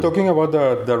Talking about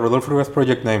the Rodolfo Rivas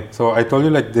project name. So I told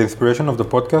you like the inspiration of the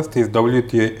podcast is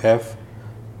WTF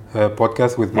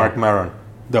podcast with Mark Maron.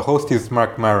 The host is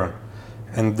Mark Maron.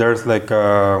 And there's like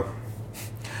a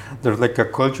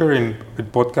culture in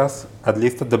podcasts, at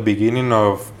least at the beginning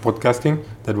of podcasting,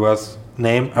 that was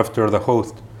named after the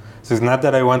host. So it's not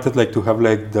that I wanted like to have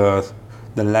like the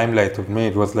limelight of me.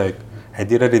 It was like I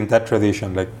did it in that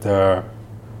tradition, like the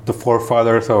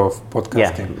forefathers of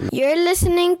podcasting. You're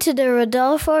listening to the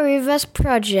Rodolfo Rivas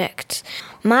project.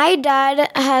 My dad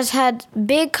has had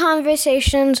big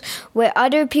conversations with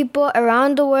other people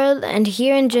around the world and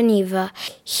here in Geneva.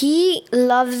 He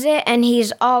loves it and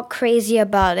he's all crazy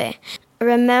about it.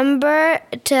 Remember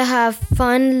to have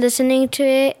fun listening to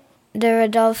it. The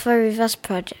Rodolfo Rivas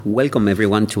project. Welcome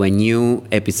everyone to a new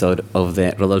episode of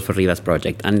the Rodolfo Rivas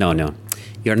project. And no,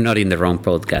 you're not in the wrong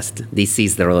podcast. This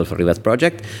is the Rodolfo Rivas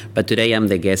project, but today I'm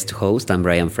the guest host. I'm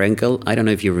Brian Frenkel. I don't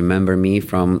know if you remember me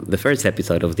from the first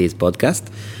episode of this podcast,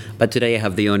 but today I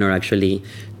have the honor actually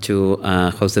to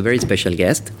host a very special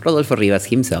guest, Rodolfo Rivas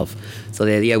himself. So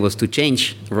the idea was to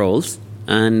change roles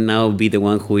and now be the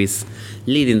one who is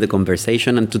leading the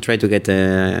conversation and to try to get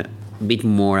a bit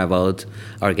more about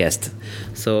our guest.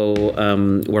 So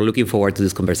we're looking forward to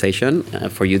this conversation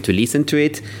for you to listen to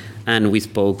it. And we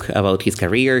spoke about his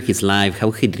career, his life, how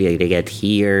he did get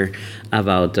here,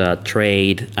 about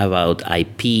trade, about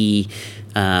IP,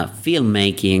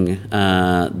 filmmaking,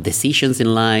 decisions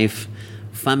in life,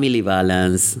 family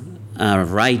balance,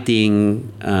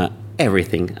 writing,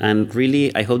 everything. And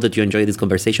really, I hope that you enjoyed this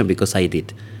conversation because I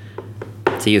did.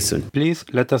 See you soon. Please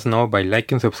let us know by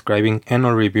liking, subscribing, and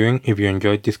or reviewing if you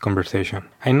enjoyed this conversation.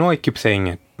 I know I keep saying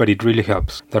it, but it really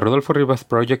helps. The Rodolfo Rivas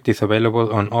project is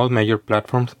available on all major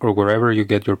platforms or wherever you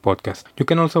get your podcast. You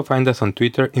can also find us on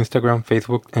Twitter, Instagram,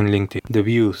 Facebook, and LinkedIn. The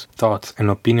views, thoughts, and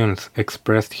opinions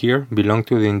expressed here belong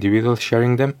to the individuals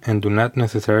sharing them and do not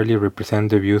necessarily represent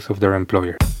the views of their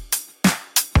employer.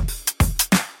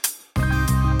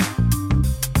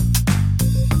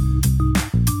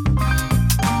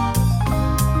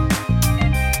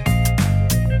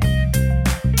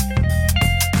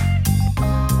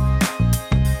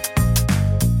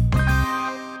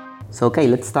 So, okay,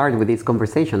 let's start with this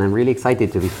conversation. I'm really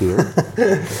excited to be here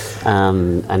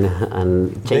and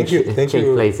change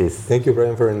places. Thank you,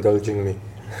 Brian, for indulging me.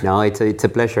 No, it's a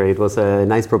pleasure. It was a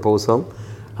nice proposal,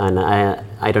 and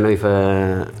I don't know if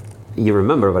you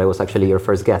remember, but I was actually your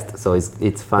first guest, so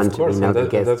it's fun of course, to be now the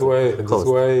guest. That's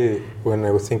why when I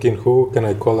was thinking who can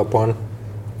I call upon,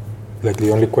 like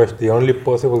the only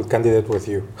possible candidate was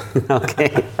you. Okay,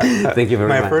 thank you very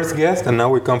much. My first guest, and now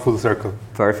we come full circle.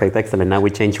 Perfect, excellent. Now we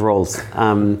change roles.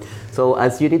 So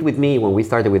as you did with me when we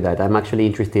started with that, I'm actually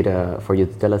interested for you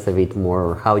to tell us a bit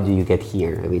more. How do you get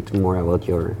here? A bit more about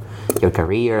your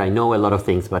career. I know a lot of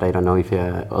things, but I don't know if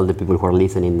all the people who are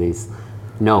listening this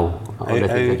know all the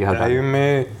things that you have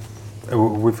done.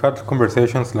 We've had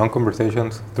long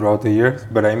conversations throughout the years,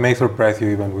 but I may surprise you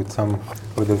even with some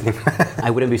of the things. I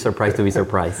wouldn't be surprised to be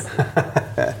surprised.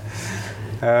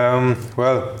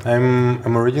 Well,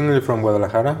 I'm originally from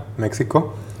Guadalajara,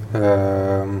 Mexico.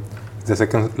 The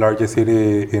second largest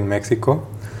city in Mexico.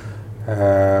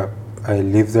 I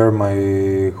lived there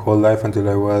my whole life until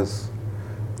I was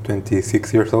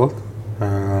 26 years old.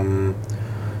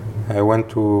 I went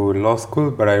to law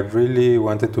school, but I really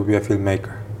wanted to be a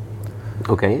filmmaker.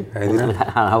 Okay. I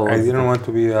didn't want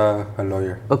to be a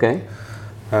lawyer. Okay.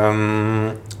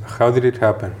 How did it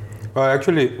happen? Well,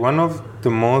 actually, one of the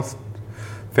most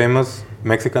famous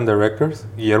Mexican directors,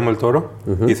 Guillermo el Toro,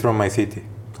 is from my city.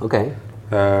 Okay.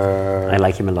 I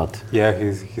like him a lot. Yeah,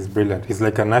 he's brilliant. He's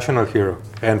like a national hero.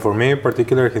 And for me in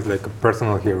particular, he's like a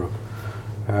personal hero.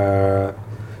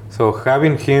 So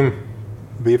having him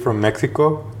be from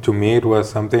Mexico, to me it was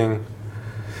something,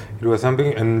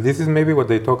 and this is maybe what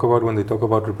they talk about when they talk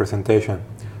about representation.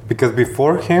 Because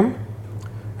before him,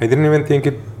 I didn't even think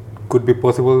it could be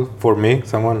possible for me,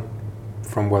 someone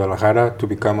from Guadalajara, to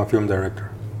become a film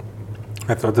director.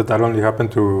 I thought that only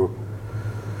happened to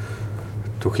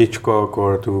Hitchcock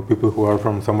or to people who are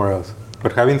from somewhere else.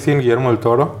 But having seen Guillermo el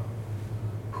Toro,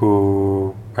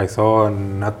 who I saw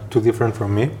not too different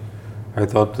from me, I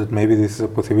thought that maybe this is a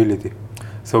possibility.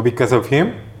 So because of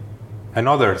him, and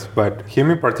others, but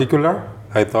him in particular,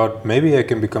 I thought maybe I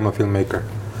can become a filmmaker.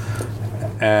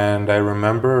 And I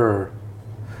remember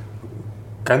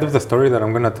kind of the story that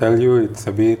I'm gonna tell you. It's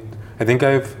a bit, I think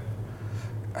I've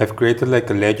created like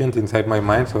a legend inside my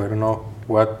mind, so I don't know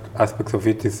what aspects of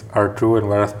it are true and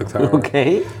what aspects are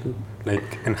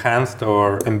like enhanced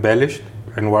or embellished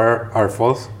and what are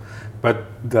false. But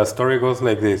the story goes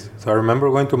like this. So I remember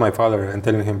going to my father and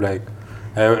telling him like,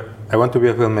 I want to be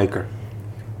a filmmaker.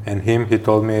 And he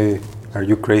told me, "Are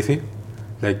you crazy?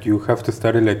 Like you have to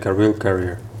study like a real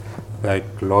career, like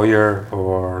lawyer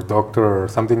or doctor or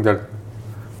something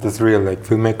that's real. Like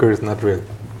filmmaker is not real."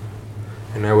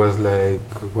 And I was like,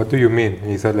 "What do you mean?"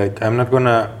 He said, "Like I'm not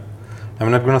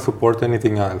gonna support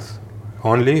anything else,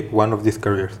 only one of these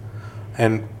careers."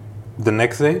 And the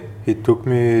next day, he took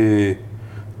me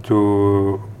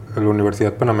to la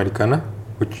Universidad Panamericana,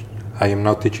 which I am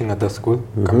now teaching at the school,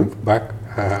 coming back.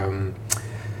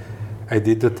 I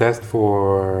did the test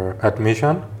for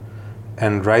admission,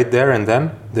 and right there and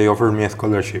then, they offered me a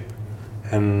scholarship.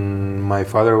 And my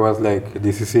father was like,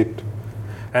 "This is it."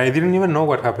 I didn't even know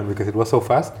what happened because it was so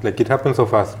fast. Like, it happened so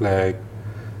fast. Like,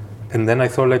 and then I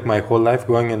saw like my whole life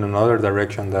going in another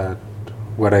direction that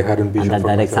what I had envisioned. And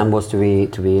that exam was to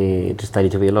study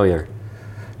to be a lawyer.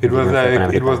 It was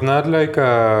like it was not like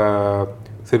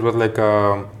so it was like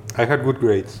I had good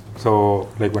grades. So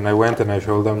like when I went and I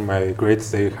showed them my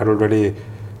grades, they had already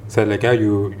said like, "Yeah,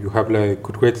 you have like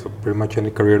good grades. So pretty much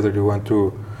any career that you want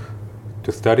to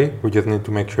study, we just need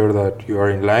to make sure that you are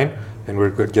in line, and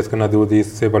we're just gonna do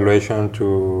this evaluation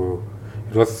to."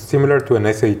 It was similar to an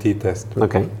SAT test.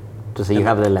 Okay, so you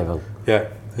have the level. Yeah.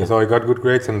 So I got good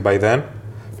grades, and by then,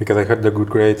 because I had the good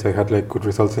grades, I had like good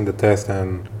results in the test,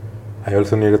 and I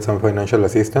also needed some financial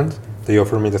assistance. They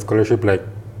offered me the scholarship like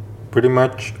pretty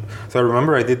much. So I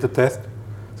remember I did the test.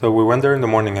 So we went there in the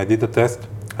morning. I did the test.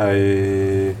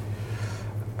 I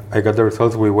got the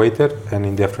results. We waited, and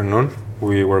in the afternoon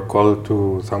we were called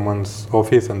to someone's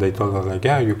office, and they told us like,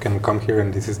 "Yeah, you can come here,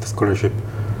 and this is the scholarship."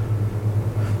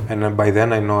 And by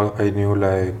then I knew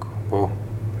like, oh,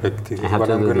 like this is what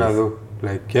I'm gonna do.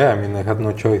 Like, yeah, I mean, I had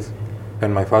no choice.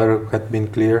 And my father had been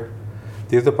clear.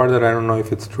 This is the part that I don't know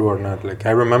if it's true or not. Like,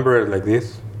 I remember it like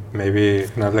this. Maybe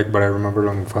not like, but I remember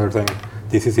my father saying,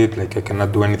 "This is it. Like, I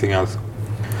cannot do anything else."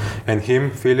 And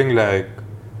him feeling like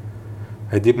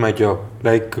I did my job.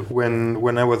 Like,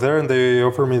 when I was there and they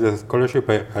offered me the scholarship,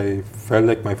 I felt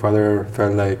like my father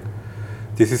felt like,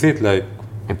 "This is it. Like,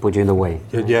 I put you in the way."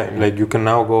 Yeah, like you can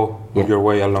now go your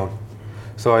way alone.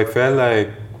 So I felt like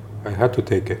I had to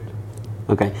take it.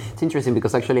 Okay, it's interesting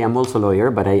because actually I'm also a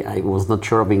lawyer, but I was not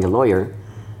sure of being a lawyer,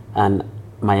 and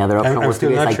my other option was to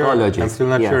be a psychologist. I'm still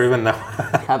not sure even now.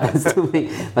 Happens to me.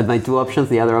 But my two options,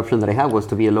 the other option that I had was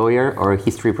to be a lawyer or a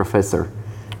history professor,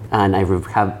 and I would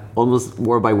have almost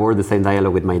word by word the same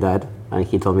dialogue with my dad, and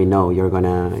he told me, "No, you're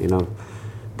gonna,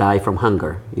 die from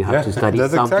hunger. You have to study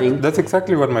something." That's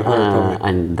exactly what my father told me.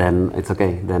 And then it's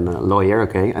okay. Then a lawyer,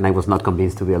 okay. And I was not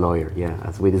convinced to be a lawyer. Yeah,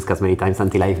 as we discussed many times,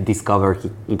 until I discovered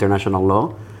international law,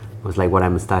 it was like what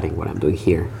I'm studying, what I'm doing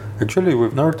here. Actually,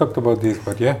 we've never talked about this,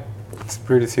 but yeah, it's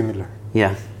pretty similar.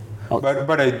 Yeah.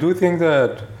 But I do think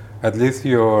that at least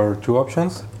your two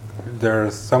options,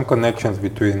 there's some connections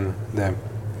between them.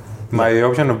 My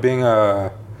option of being a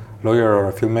lawyer or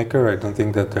a filmmaker, I don't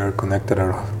think that they're connected at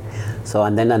all. So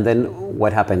and then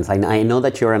what happens? I know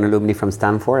that you're an alumni from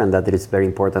Stanford and that it is very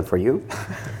important for you.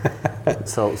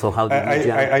 So how did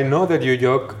you? I know that you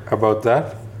joke about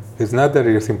that. It's not that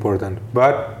it is important,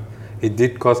 but it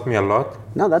did cost me a lot.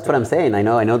 No, that's what I'm saying. I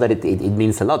know that it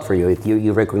means a lot for you.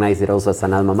 You recognize it also as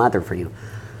an alma mater for you.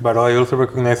 But I also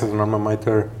recognize as an alma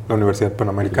mater la Universidad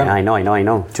Panamericana. Yeah, I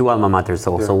know. Two alma maters.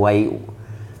 So why?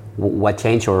 What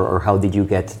changed, or how did you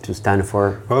get to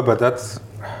Stanford? Oh, but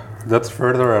that's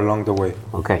further along the way.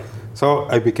 Okay. So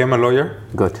I became a lawyer.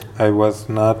 Good. I was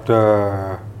not.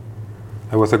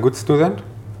 I was a good student.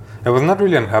 I was not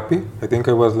really unhappy. I think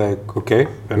I was like okay,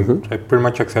 and I pretty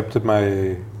much accepted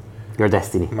your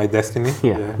destiny. My destiny.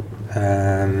 Yeah.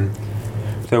 And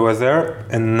so I was there,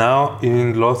 and now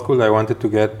in law school, I wanted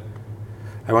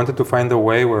to find a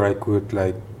way where I could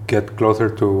like get closer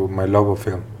to my love of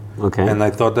film. Okay. And I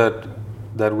thought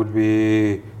that would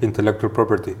be intellectual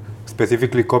property,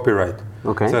 specifically copyright.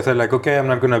 Okay. So I said like, okay, I'm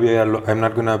not gonna be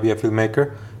a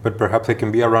filmmaker, but perhaps I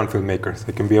can be around filmmakers.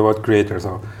 I can be about creators.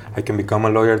 So I can become a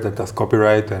lawyer that does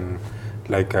copyright and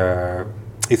like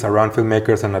is around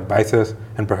filmmakers and advises.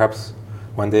 And perhaps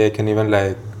one day I can even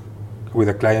like with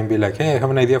a client be like, hey, I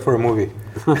have an idea for a movie.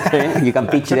 Okay. You can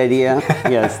pitch the idea.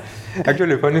 Yes.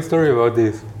 Actually, funny story about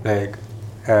this. Like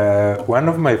one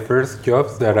of my first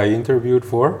jobs that I interviewed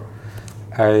for,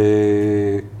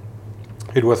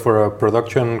 it was for a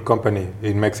production company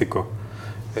in Mexico.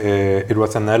 It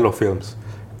was Anhelo Films.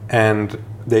 And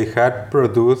they had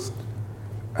produced,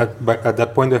 at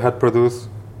that point they had produced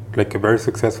like a very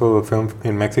successful film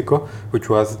in Mexico, which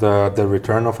was the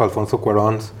return of Alfonso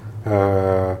Cuarón's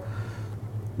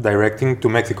directing to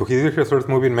Mexico. He did his first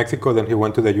movie in Mexico, then he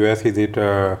went to the US, he did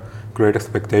Great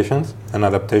Expectations, an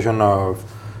adaptation of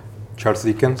Charles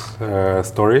Dickens'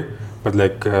 story, but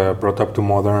like brought up to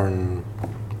modern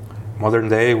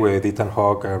day with Ethan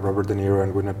Hawke, Robert De Niro,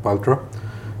 and Gwyneth Paltrow,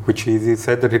 which he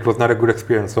said that it was not a good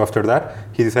experience. So after that,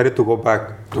 he decided to go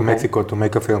back to Mexico to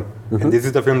make a film. And this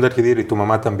is the film that he did, Y Tu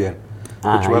Mamá También,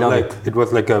 which was like it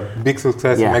was like a big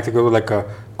success in Mexico. It was like a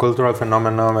cultural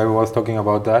phenomenon. Everyone was talking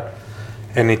about that,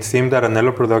 and it seemed that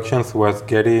Anhelo Productions was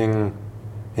getting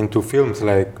into films,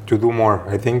 like to do more.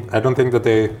 I don't think that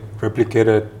they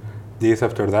replicated this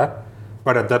after that,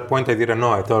 but at that point I didn't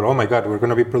know. I thought, oh my God, we're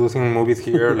going to be producing movies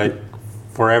here like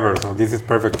forever, so this is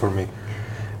perfect for me.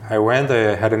 I went,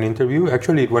 I had an interview.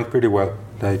 Actually, it went pretty well.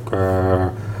 Like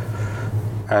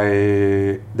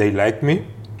they liked me,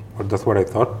 or that's what I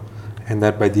thought, and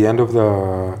that by the end of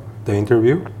the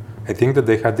interview, I think that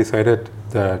they had decided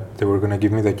that they were going to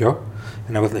give me the job.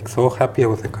 And I was like so happy. I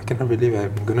was like, I cannot believe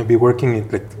I'm going to be working in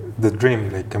like the dream.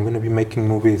 Like I'm going to be making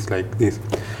movies like this.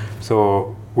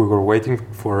 So we were waiting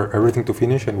for everything to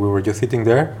finish, and we were just sitting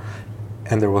there,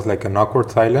 and there was like an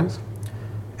awkward silence,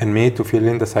 and me to fill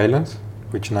in the silence,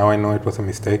 which now I know it was a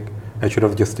mistake. I should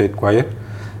have just stayed quiet.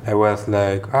 I was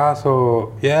like,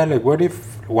 so yeah, like what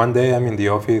if one day I'm in the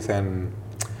office and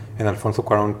Alfonso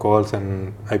Cuarón calls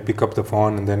and I pick up the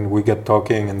phone and then we get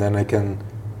talking, and then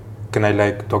can I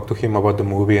like talk to him about the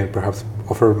movie and perhaps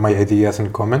offer my ideas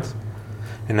and comments?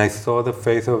 And I saw the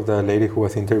face of the lady who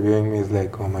was interviewing me. Is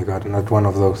like, oh my God, not one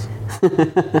of those.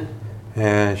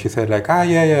 And she said like,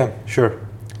 yeah, sure.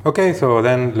 Okay, so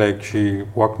then like she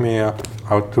walked me out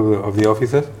of the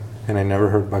offices, and I never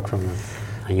heard back from her.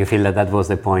 And you feel that was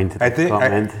the point? I think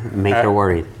make her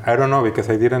worried. I don't know, because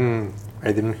I didn't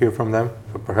hear from them,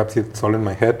 so perhaps it's all in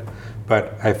my head.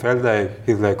 But I felt like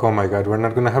he's like, oh my God, we're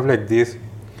not gonna have like this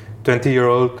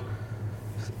 20-year-old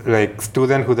like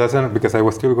student who doesn't, because I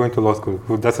was still going to law school,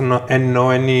 who doesn't know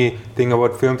anything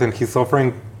about films, and he's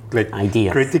offering like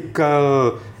ideas,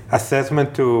 critical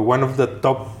assessment to one of the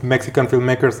top Mexican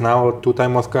filmmakers now,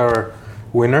 2-time Oscar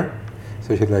winner.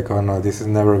 So she's like, oh no, this is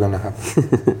never gonna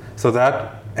happen. So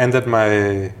that ended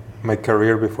my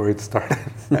career before it started.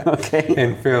 Okay.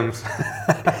 In films.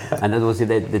 And that was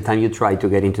the time you tried to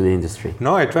get into the industry?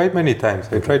 No, I tried many times.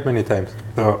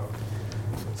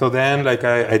 So then like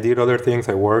I did other things.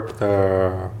 I worked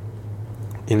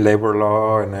in labor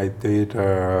law, and I did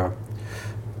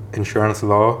insurance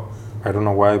law. I don't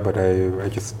know why, but I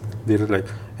just did it like.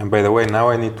 And by the way, now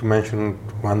I need to mention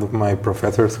one of my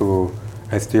professors who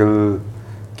I still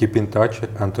keep in touch,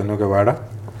 Antonio Guevara.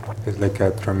 He's like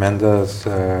a tremendous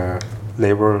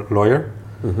labor lawyer.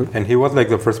 Mm-hmm. And he was like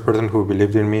the first person who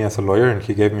believed in me as a lawyer, and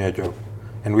he gave me a job.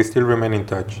 And we still remain in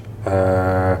touch.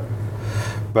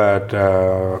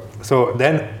 So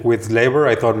then with labor,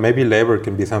 I thought maybe labor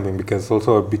can be something, because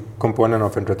also a big component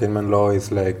of entertainment law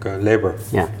is like labor.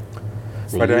 Yeah.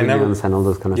 But I never, and all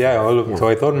those kind of stuff. So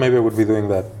I thought maybe I would be doing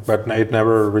that, but it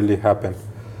never really happened.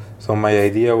 So my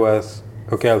idea was,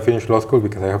 okay, I'll finish law school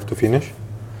because I have to finish.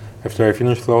 After I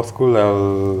finish law school,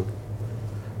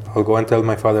 I'll go and tell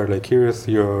my father, like, here's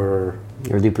your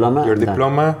diploma,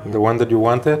 the one that you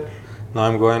wanted. Now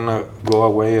I'm going to go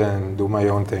away and do my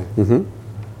own thing. Mm-hmm.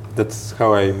 That's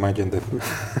how I imagined it.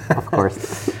 Of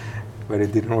course. But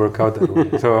it didn't work out that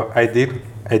way. So I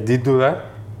did do that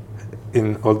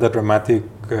in all the dramatic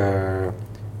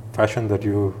fashion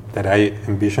that I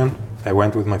envisioned. I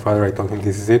went with my father. I told him,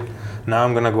 this is it. Now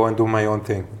I'm going to go and do my own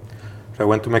thing. So I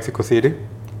went to Mexico City,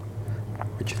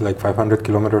 which is like 500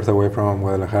 kilometers away from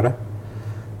Guadalajara.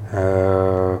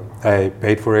 I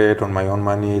paid for it on my own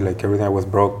money, like everything. I was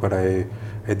broke, but I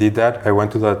did that. I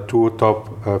went to the 2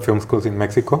 top film schools in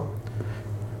Mexico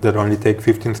that only take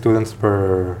 15 students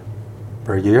per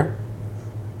year,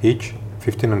 each,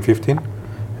 15 and 15.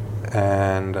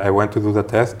 And I went to do the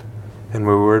test. And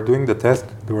when we were doing the test,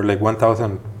 there were like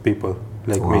 1,000 people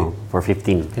like me. For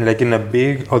 15. And like in a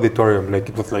big auditorium, like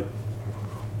it was like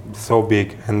so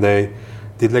big. And they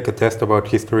did like a test about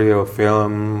history of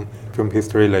film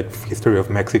history, like history of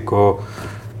Mexico.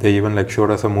 They even like showed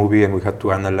us a movie and we had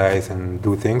to analyze and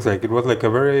do things. Like it was like a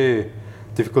very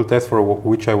difficult test for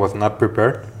which I was not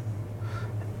prepared.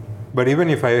 But even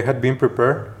if I had been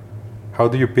prepared, how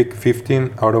do you pick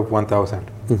 15 out of 1,000?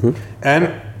 Mm-hmm.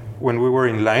 And when we were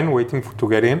in line waiting to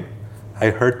get in,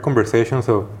 I heard conversations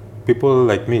of people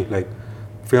like me, like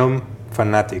film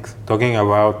fanatics, talking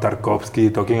about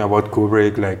Tarkovsky, talking about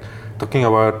Kubrick, like talking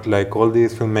about like all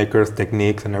these filmmakers'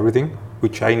 techniques and everything,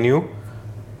 which I knew,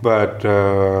 but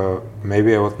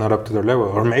maybe I was not up to their level,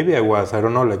 or maybe I was. I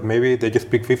don't know. Like maybe they just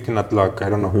picked 15 at luck. I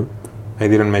don't know. Mm-hmm. I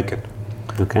didn't make it.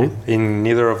 Okay. In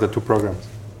neither of the 2 programs.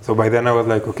 So by then I was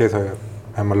like, okay, so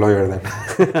I'm a lawyer then.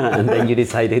 And then you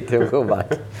decided to go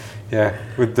back. Yeah,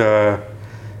 with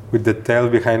the tail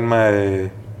behind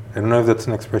I don't know if that's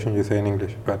an expression you say in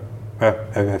English, but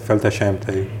I felt ashamed.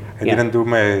 I didn't do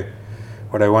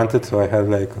what I wanted, so I had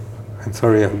like, I'm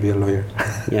sorry, I'll be a lawyer.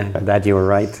 Yeah, that you were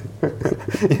right.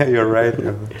 Yeah, you're right.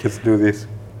 I'll just do this.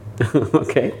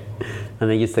 Okay. And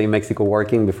then you stay in Mexico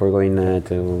working before going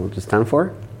to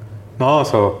Stanford? No,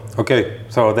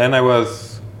 so then I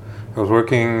was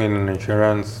working in an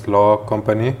insurance law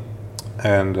company,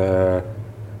 and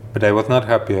but I was not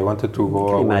happy. I wanted to go. Can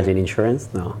you away. imagine insurance?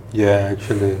 No. Yeah,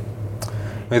 actually,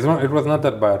 it was not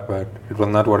that bad, but it was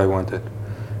not what I wanted.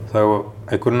 So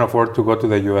I couldn't afford to go to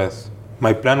the U.S.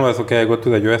 My plan was, I go to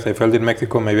the U.S. I failed in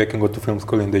Mexico. Maybe I can go to film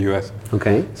school in the U.S.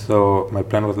 Okay. So my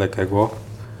plan was like, I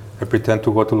pretend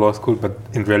to go to law school, but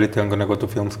in reality, I'm gonna go to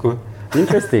film school.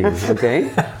 Interesting.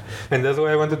 Okay. And that's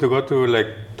why I wanted to go to like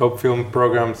top film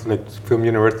programs, like film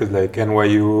universities like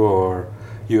NYU or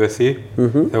USC.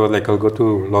 I was like, I'll go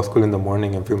to law school in the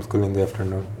morning and film school in the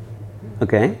afternoon.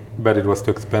 Okay. But it was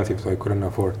too expensive, so I couldn't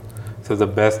afford. So the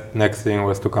best next thing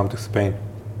was to come to Spain.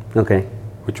 Okay.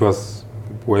 Which was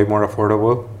way more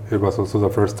affordable. It was also the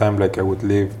first time like I would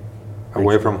live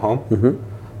away from home.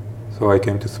 So I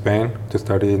came to Spain to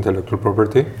study intellectual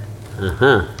property.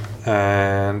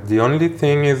 And the only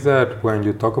thing is that when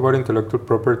you talk about intellectual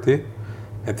property,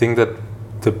 I think that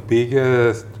the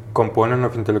biggest component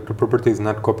of intellectual property is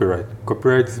not copyright.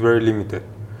 Copyright is very limited.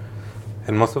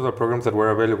 And most of the programs that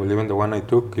were available, even the one I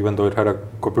took, even though it had a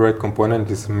copyright component,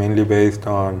 is mainly based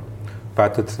on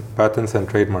patents and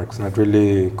trademarks, not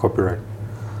really copyright.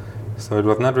 So it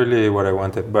was not really what I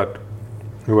wanted, but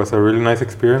it was a really nice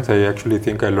experience. I actually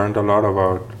think I learned a lot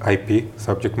about IP,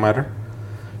 subject matter,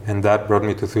 and that brought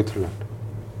me to Switzerland.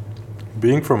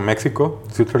 Being from Mexico,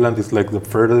 Switzerland is like the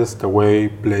furthest away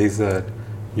place that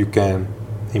you can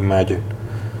imagine.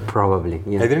 Probably,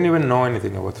 yeah. I didn't even know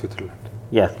anything about Switzerland.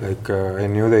 Yeah. Like I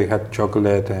knew they had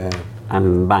chocolate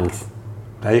and banks.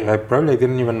 I probably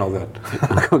didn't even know that.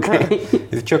 Okay.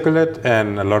 It's chocolate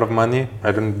and a lot of money.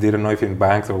 I didn't know if in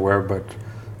banks or where, but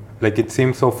like it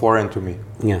seemed so foreign to me.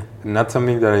 Yeah. Not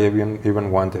something that I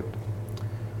even wanted.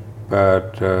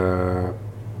 But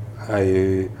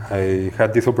I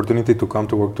had this opportunity to come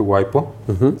to work to WIPO,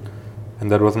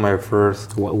 and that was my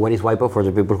first. What is WIPO for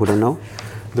the people who don't know?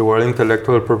 The World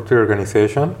Intellectual Property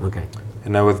Organization. Okay.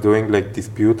 And I was doing like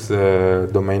disputes,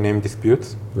 domain name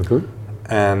disputes.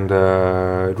 And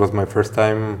it was my first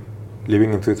time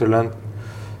living in Switzerland.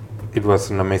 It was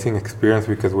an amazing experience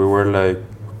because we were like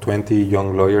 20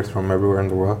 young lawyers from everywhere in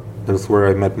the world. That's where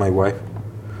I met my wife.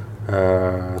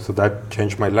 So that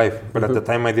changed my life. But at the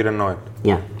time, I didn't know it.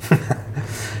 Yeah.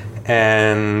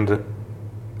 And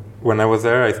when I was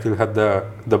there, I still had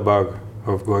the bug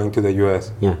of going to the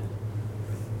US. Yeah.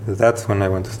 That's when I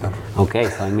went to Stanford. Okay,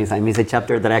 so I miss a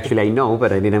chapter that actually I know,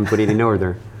 but I didn't put it in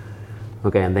order.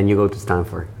 Okay, and then you go to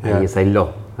Stanford, and you say,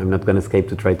 law. I'm not going to escape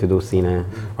to try to do cine.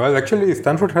 Well, actually,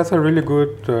 Stanford has a really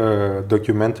good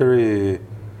documentary.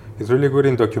 It's really good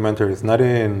in documentaries, not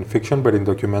in fiction, but in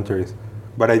documentaries.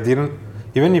 But I didn't,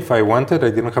 even if I wanted, I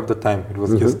didn't have the time. It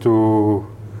was just too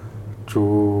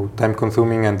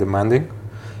time-consuming and demanding.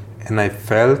 And I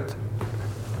felt,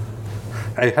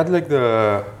 I had like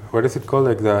what is it called?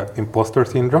 Like the imposter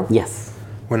syndrome? Yes.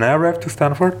 When I arrived to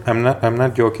Stanford, I'm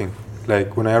not joking.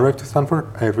 Like when I arrived to Stanford,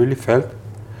 I really felt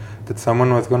that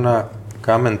someone was gonna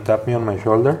come and tap me on my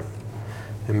shoulder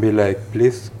and be like,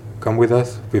 please come with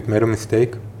us. We've made a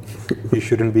mistake. You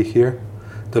shouldn't be here.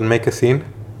 Don't make a scene.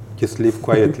 Just leave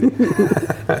quietly.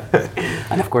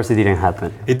 And of course it didn't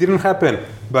happen. It didn't happen,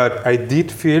 but I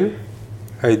did feel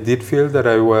that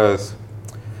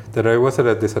I was at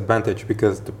a disadvantage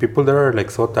because the people there are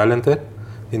like so talented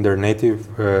in their native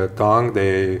tongue.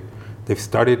 They've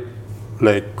studied,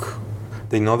 like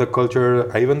they know the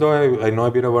culture. Even though I know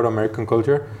a bit about American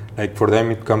culture, like for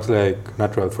them it comes like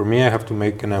natural. For me, I have to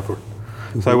make an effort.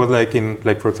 So I was like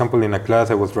for example, in a class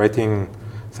I was writing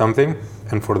something,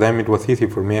 and for them it was easy.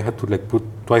 For me, I had to like put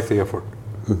twice the effort.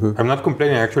 I'm not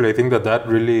complaining. Actually, I think that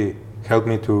really helped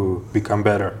me to become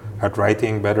better at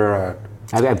writing, better at.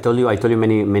 I've told you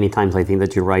many times. I think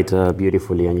that you write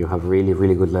beautifully, and you have really,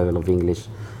 really good level of English.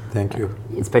 Thank you.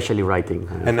 Especially writing.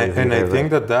 I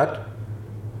think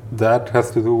that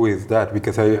has to do with that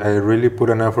because I really put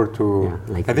an effort to.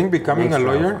 Yeah, like I think becoming a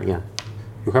lawyer,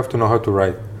 you have to know how to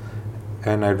write,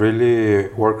 and I really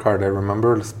work hard. I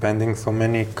remember spending so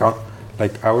many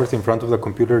hours in front of the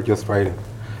computer just writing,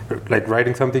 like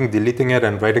writing something, deleting it,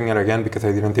 and writing it again because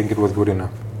I didn't think it was good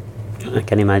enough. I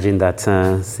can imagine that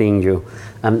seeing you,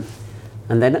 and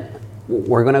then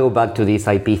we're gonna go back to this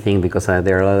IP thing because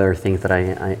there are other things that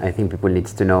I think people need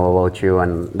to know about you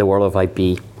and the world of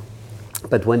IP.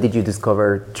 But when did you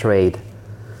discover trade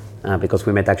because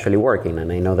we met actually working,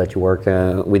 and I know that you work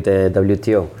with the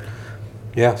WTO.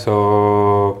 Yeah,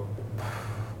 so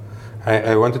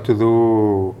I wanted to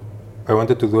do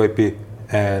IP,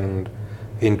 and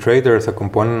in trade there's a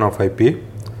component of IP,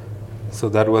 so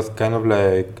that was kind of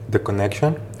like the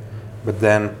connection. But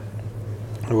then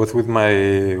I was with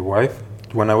my wife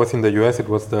when I was in the US. It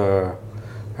was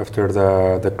after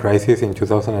the crisis in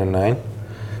 2009,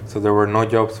 so there were no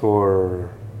jobs for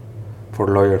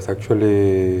lawyers.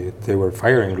 Actually, they were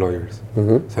firing lawyers,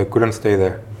 so I couldn't stay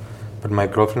there. But my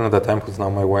girlfriend at the time, who's now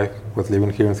my wife, was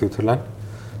living here in Switzerland.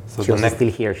 So she was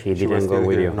still here. She didn't go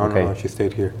with you. No, she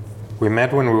stayed here. We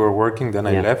met when we were working. Then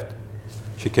I left.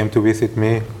 She came to visit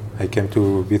me. I came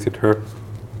to visit her.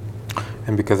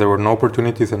 And because there were no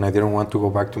opportunities, and I didn't want to go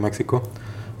back to Mexico,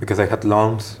 because I had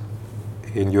loans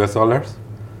in US dollars.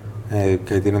 I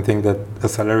didn't think that a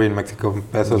salary in Mexican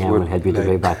pesos would help you to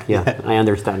pay back. Yeah, I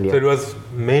understand. Yeah. So it was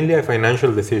mainly a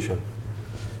financial decision.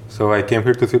 So I came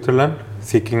here to Switzerland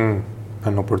seeking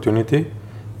an opportunity,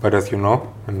 but as you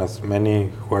know, and as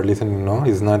many who are listening know,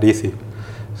 it's not easy.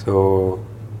 So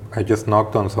I just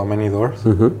knocked on so many doors,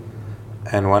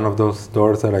 and one of those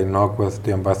doors that I knocked was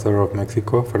the ambassador of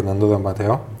Mexico, Fernando de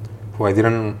Mateo, who I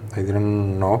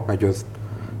didn't know. I just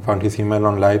found his email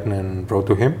online and wrote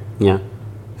to him. Yeah.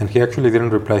 And he actually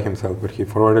didn't reply himself, but he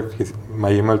forwarded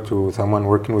my email to someone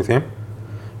working with him,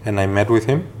 and I met with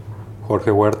him,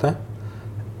 Jorge Huerta.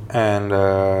 And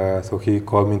so he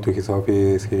called me into his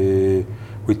office.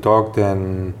 We talked,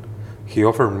 and he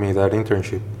offered me that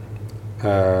internship,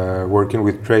 working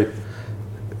with trade,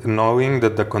 knowing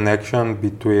that the connection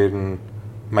between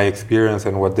my experience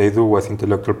and what they do was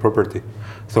intellectual property.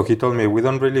 So he told me, we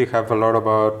don't really have a lot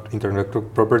about intellectual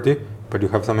property, but you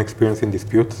have some experience in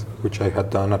disputes, which I had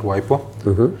done at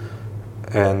WIPO,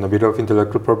 and a bit of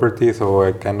intellectual property. So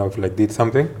I kind of like did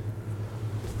something.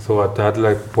 So at that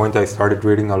point, I started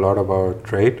reading a lot about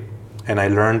trade, and I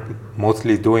learned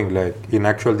mostly doing in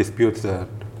actual disputes that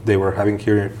they were having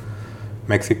here in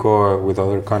Mexico with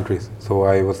other countries. So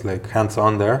I was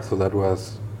hands-on there. So that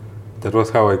was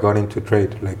how I got into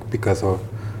trade, because of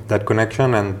that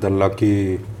connection and the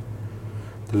lucky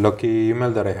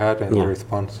email that I had and the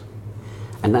response.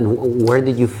 And then where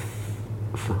did you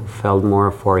felt more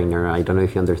a foreigner? I don't know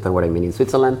if you understand what I mean. In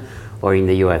Switzerland or in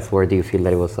the US? Where do you feel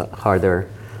that it was harder?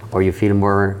 Or you feel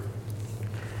more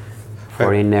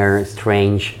foreigner,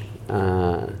 strange,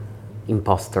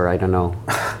 imposter, I don't know.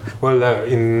 Well,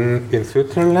 in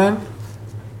Switzerland,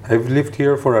 I've lived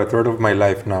here for a third of my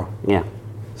life now. Yeah.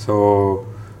 So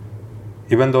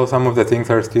even though some of the things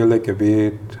are still a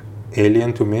bit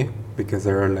alien to me, because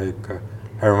they're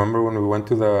I remember when we went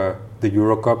to the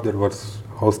Euro Cup that was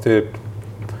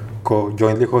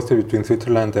jointly hosted between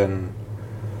Switzerland and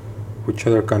which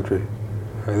other country?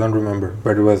 I don't remember,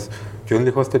 but it was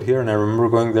jointly hosted here, and I remember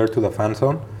going there to the fan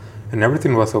zone, and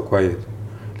everything was so quiet.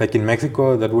 In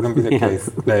Mexico, that wouldn't be the case.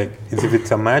 If it's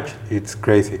a match, it's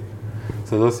crazy.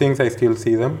 So those things, I still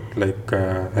see them,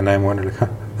 and I'm wondering,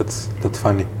 that's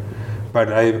funny.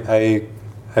 But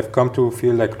I've come to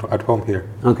feel at home here.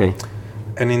 Okay.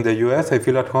 And in the US, I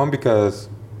feel at home because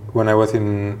when I was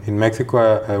in Mexico,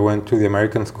 I went to the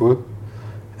American school,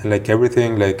 and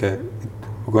everything,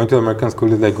 going to American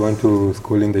school is like going to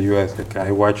school in the US.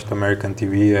 I watched American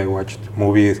TV, I watched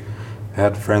movies, I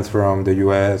had friends from the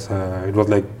US. It was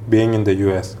like being in the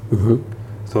US.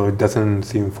 So it doesn't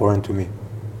seem foreign to me.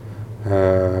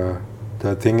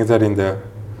 The thing is that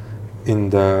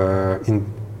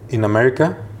in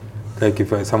America,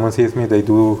 if someone sees me, they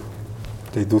do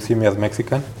see me as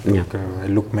Mexican. Yeah. I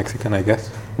look Mexican, I guess.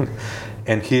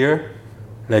 And here,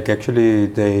 actually,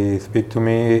 they speak to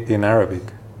me in Arabic.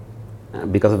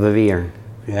 Because of the beer?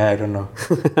 Yeah, I don't know.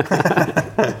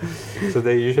 So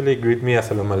they usually greet me as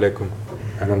Assalamu alaikum.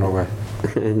 I don't know why.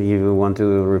 And you want to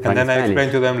reply in And then Spanish. I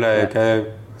explain to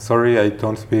them sorry, I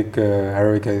don't speak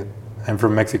Arabic. I'm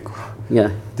from Mexico.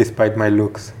 Yeah. Despite my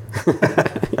looks.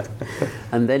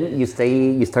 And then you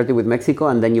started with Mexico,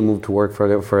 and then you moved to work for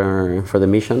the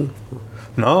mission?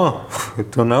 No.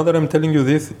 So now that I'm telling you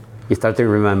this, you start to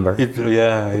remember.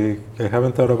 I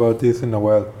haven't thought about this in a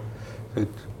while.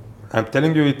 I'm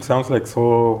telling you, it sounds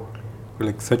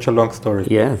such a long story.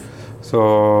 Yes.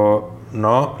 So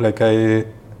no, I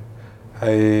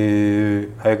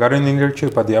got an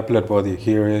internship at the appellate body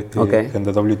here in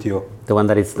the WTO. The one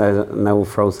that is now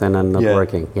frozen and not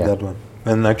working. Yeah, that one.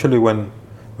 And actually, when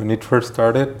it first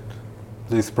started,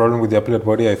 this problem with the appellate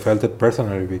body, I felt it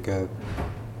personally because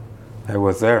I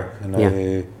was there and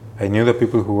I knew the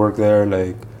people who worked there.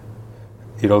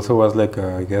 It also was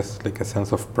I guess a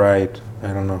sense of pride.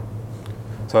 I don't know.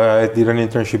 So I did an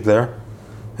internship there,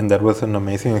 and that was an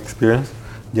amazing experience.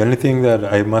 The only thing that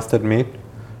I must admit,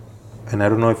 and I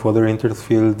don't know if other interns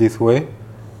feel this way,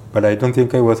 but I don't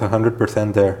think I was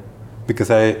 100% there, because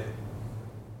I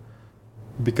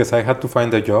had to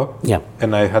find a job,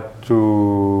 and I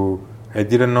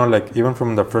didn't know, like, even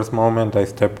from the first moment I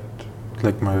stepped,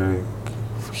 like,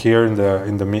 here in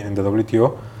the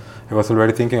WTO, I was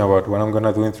already thinking about what I'm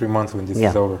gonna do in 3 months when this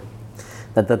is over.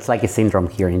 That's like a syndrome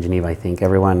here in Geneva. I think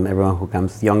everyone who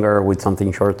comes younger with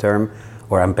something short term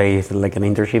or unpaid, like an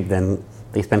internship, then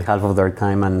they spend half of their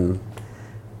time and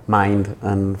mind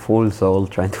and full soul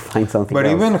trying to find something But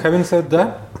else. even having said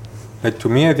that, like, to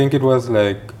me, I think it was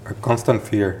like a constant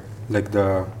fear, like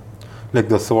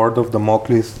the sword of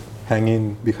Damocles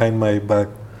hanging behind my back.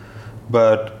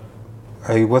 But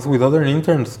I was with other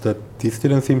interns that this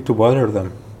didn't seem to bother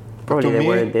them.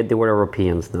 Probably they were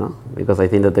Europeans, no? Because I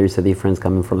think that there is a difference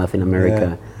coming from Latin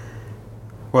America.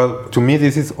 Yeah. Well, to me,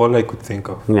 this is all I could think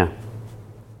of. Yeah.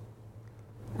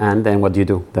 And then what do you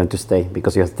do? Then to stay,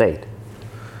 because you have stayed.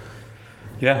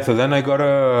 Yeah, so then I got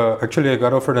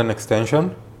offered an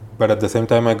extension, but at the same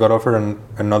time I got offered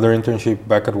another internship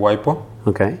back at WIPO.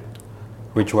 Okay.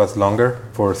 Which was longer,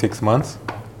 for 6 months.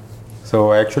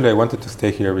 So I wanted to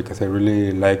stay here because I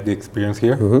really liked the experience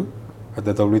here at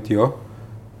the WTO.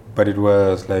 But it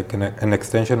was like an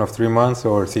extension of 3 months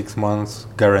or 6 months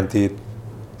guaranteed.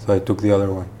 So I took the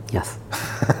other one. Yes.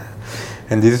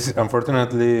 And this,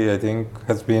 unfortunately, I think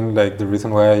has been like the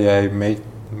reason why I made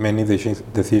many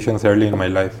decisions early in my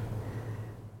life.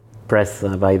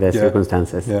 Pressed by the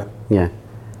circumstances. Yeah.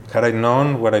 Had I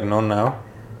known what I know now,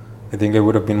 I think I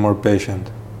would have been more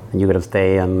patient. And you could have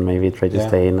stayed and maybe tried to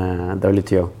stay in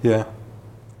WTO. Yeah.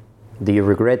 Do you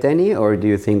regret any, or do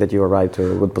you think that you arrived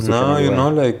to a good position? No,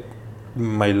 like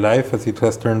my life as it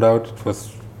has turned out, it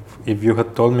was, if you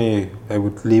had told me I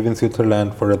would live in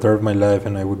Switzerland for a third of my life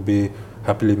and I would be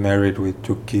happily married with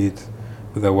 2 kids,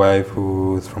 with a wife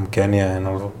who is from Kenya and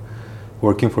also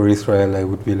working for Israel, I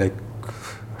would be like,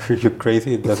 are you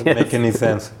crazy? It doesn't make any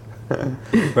sense.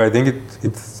 But I think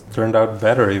it's turned out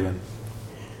better even.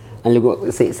 And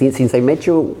look, since I met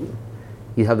you,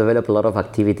 you have developed a lot of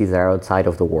activities that are outside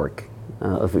of the work,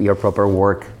 of your proper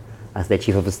work as the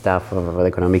chief of staff of the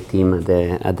economic team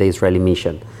at the Israeli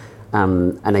mission.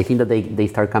 And I think that they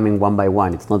start coming one by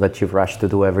one. It's not that you've rushed to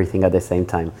do everything at the same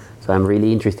time. So I'm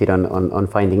really interested on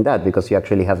finding that, because you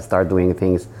actually have started doing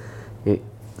things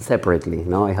separately.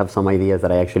 No, I have some ideas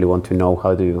that I actually want to know.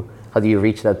 How do you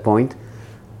reach that point,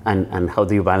 and how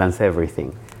do you balance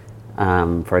everything?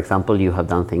 For example, you have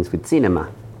done things with cinema.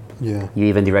 Yeah. You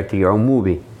even directed your own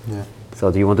movie. Yeah.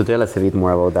 So do you want to tell us a bit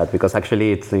more about that? Because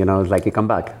actually it's like you come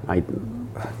back.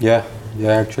 Yeah,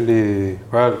 actually,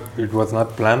 well, it was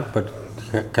not planned, but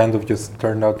it kind of just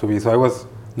turned out to be. So I was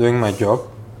doing my job,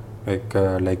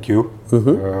 like you,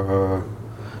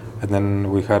 and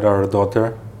then we had our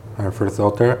first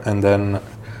daughter, and then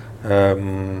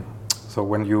so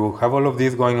when you have all of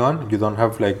this going on, you don't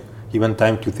have like even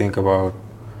time to think about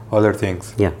other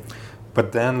things. Yeah.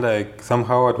 But then, like,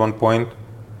 somehow at one point,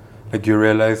 like, you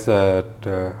realize that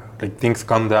like things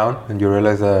calm down, and you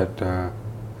realize that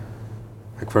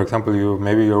like, for example,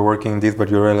 you're working this,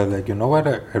 but you realize, like, you know what,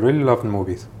 I really love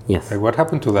movies. Yes. Like, what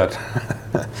happened to that?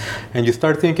 And you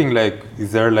start thinking, like,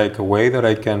 is there like a way that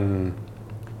I can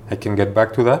get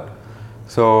back to that?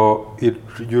 So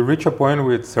you reach a point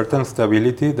with certain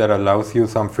stability that allows you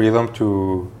some freedom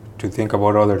to think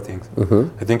about other things.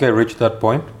 I think I reached that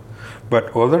point.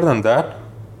 But other than that,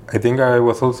 I think I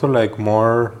was also like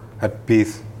more at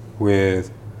peace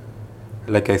with,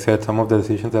 like I said, some of the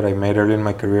decisions that I made early in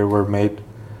my career were made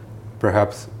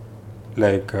perhaps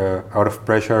like out of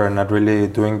pressure and not really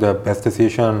doing the best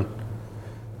decision,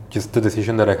 just the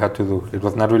decision that I had to do. It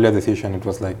was not really a decision, it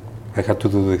was like I had to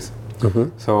do this.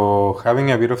 So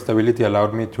having a bit of stability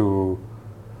allowed me to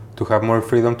have more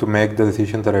freedom to make the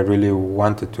decisions that I really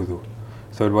wanted to do.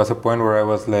 So it was a point where I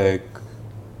was like,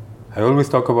 I always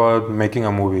talk about making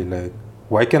a movie, like,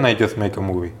 why can't I just make a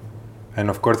movie? And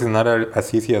of course, it's not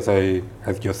as easy as I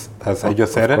just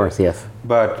said it. Of course, yes.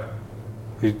 But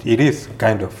it is,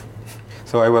 kind of.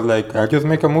 So I was like, I'll just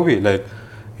make a movie. Like,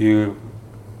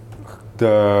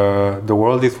 the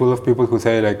world is full of people who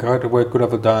say, like, oh, I could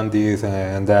have done this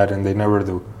and that, and they never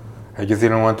do. I just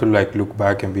didn't want to, like, look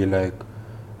back and be like,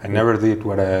 I never did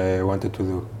what I wanted to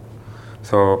do.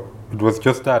 So it was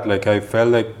just that, like, I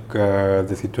felt like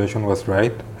the situation was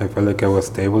right. I felt like I was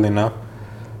stable enough.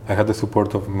 I had the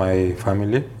support of my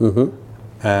family.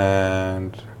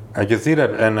 And I just did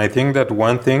it. And I think that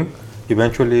one thing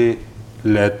eventually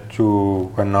led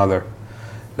to another.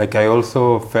 Like, I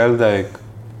also felt like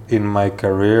in my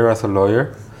career as a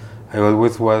lawyer, I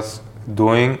always was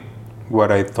doing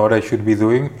what I thought I should be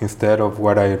doing instead of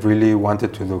what I really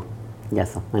wanted to do.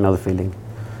 Yes, I know the feeling.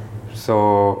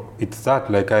 So it's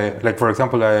that, like for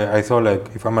example, I saw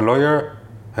like if I'm a lawyer,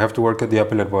 I have to work at the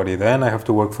appellate body, then I have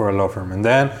to work for a law firm, and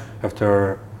then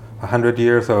after 100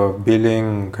 years of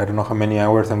billing, I don't know how many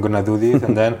hours I'm gonna do this,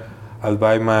 and then I'll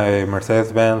buy my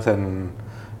Mercedes-Benz and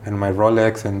my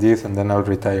Rolex and this, and then I'll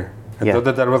retire. I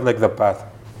thought that was like the path.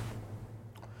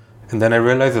 And then I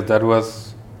realized that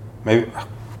was maybe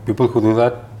people who do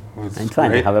that. I'm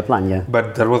trying to have a plan, yeah.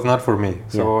 But that was not for me.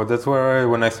 So that's where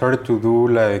when I started to do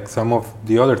like some of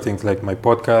the other things, like my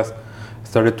podcast, I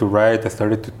started to write, I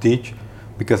started to teach,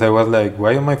 because I was like,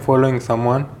 why am I following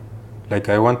someone? Like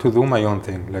I want to do my own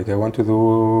thing. Like I want to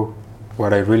do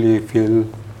what I really feel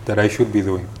that I should be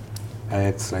doing. And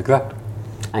it's like that.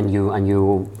 And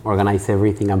you organize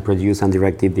everything and produce and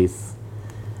directed this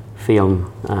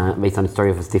film based on the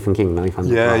story of Stephen King, no? If I'm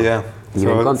not wrong. Yeah.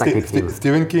 You even contacted him.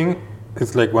 Stephen King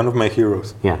is like one of my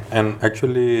heroes. Yeah. And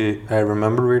actually, I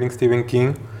remember reading Stephen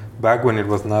King back when it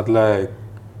was not like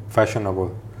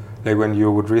fashionable. Like when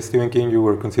you would read Stephen King, you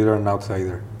were considered an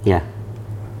outsider. Yeah.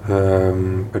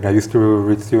 But I used to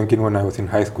read Stephen King when I was in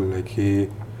high school. Like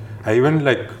I even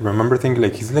like remember thinking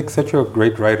like he's like such a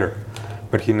great writer,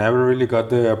 but he never really got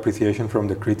the appreciation from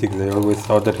the critics. They always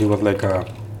thought that he was like a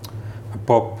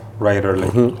pop writer,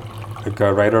 like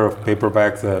a writer of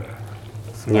paperbacks that.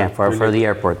 For the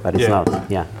airport, but it's not.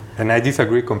 Yeah. And I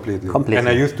disagree completely. And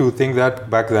I used to think that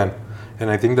back then,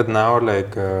 and I think that now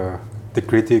like the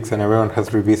critics and everyone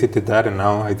has revisited that, and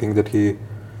now I think that he.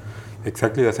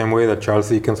 Exactly the same way that Charles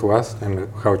Dickens was, and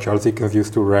how Charles Dickens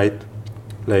used to write,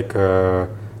 like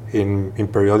in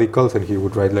periodicals, and he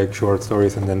would write like short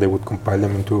stories, and then they would compile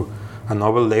them into a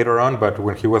novel later on. But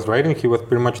when he was writing, he was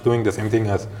pretty much doing the same thing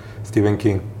as Stephen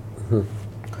King.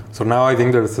 So now I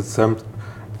think there's some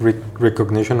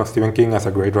recognition of Stephen King as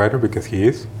a great writer, because he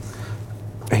is.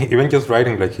 Even just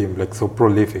writing like him, like so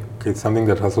prolific, it's something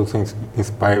that has also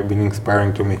been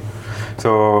inspiring to me.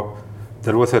 So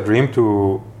there was a dream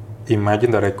to imagine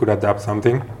that I could adapt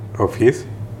something of his.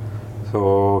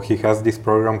 So he has this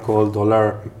program called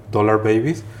Dollar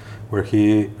Babies, where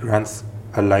he grants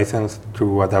a license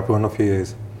to adapt one of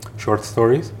his short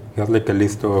stories. He has like a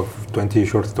list of 20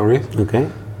 short stories. Okay.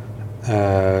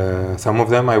 Some of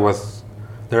them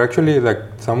they're actually like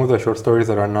some of the short stories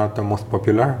that are not the most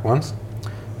popular ones,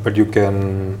 but you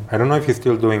can, I don't know if he's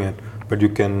still doing it, but you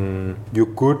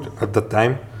could at the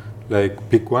time like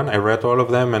pick one. I read all of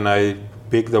them and I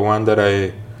picked the one that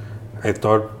I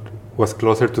thought was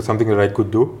closer to something that I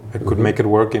could do. I could make it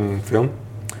work in film.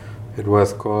 It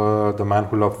was called The Man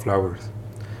Who Loved Flowers.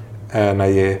 And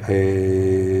I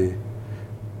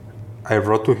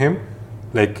wrote to him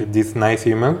like this nice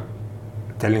email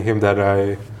telling him that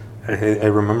I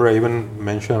remember I even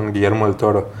mentioned Guillermo del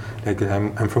Toro. Like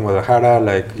I'm from Guadalajara,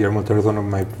 like Guillermo del Toro is one of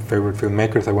my favorite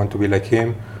filmmakers. I want to be like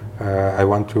him. I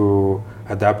want to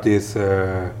adapt this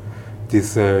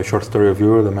short story of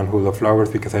yours, The Man Who Loved Flowers,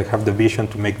 because I have the vision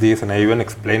to make this, and I even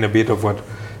explain a bit of what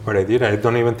I did. I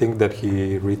don't even think that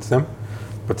he reads them,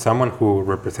 but someone who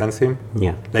represents him,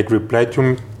 like replied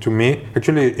to me.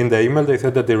 Actually, in the email they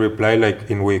said that they reply like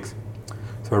in weeks.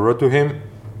 So I wrote to him,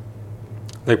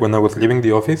 like when I was leaving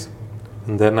the office,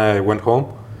 and then I went home.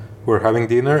 We were having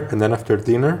dinner, and then after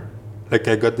dinner, like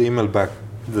I got the email back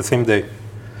the same day,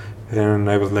 and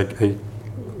I was like, you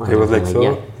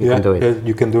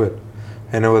can do it.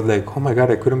 And I was like, oh my God,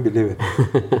 I couldn't believe it.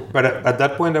 But at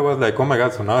that point, I was like, oh my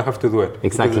God, so now I have to do it.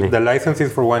 Exactly. Because the license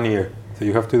is for 1 year. So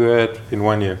you have to do it in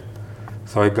 1 year.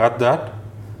 So I got that.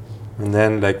 And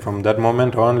then like from that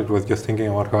moment on, it was just thinking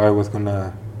about how I was going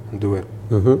to do it.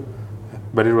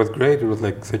 But it was great. It was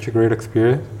like such a great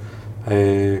experience.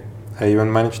 I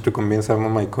even managed to convince some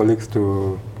of my colleagues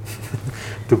to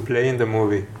to play in the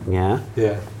movie. Yeah?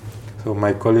 Yeah. So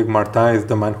my colleague Martin is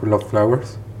the man who loved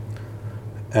flowers.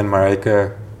 And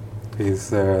Marika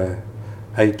is,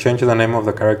 I changed the name of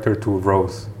the character to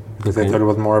Rose, because I thought it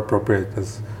was more appropriate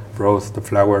as Rose, the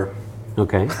flower.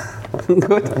 Okay,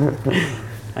 good.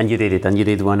 And you did it, and you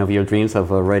did one of your dreams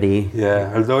of already...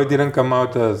 Yeah, although it didn't come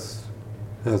out as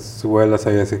well as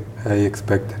I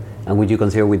expected. And would you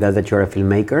consider with that you're a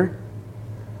filmmaker?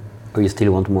 Or you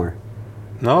still want more?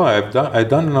 No, I've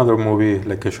done another movie,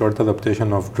 like a short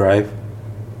adaptation of Drive,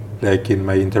 like in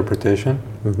my interpretation.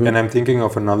 And I'm thinking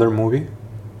of another movie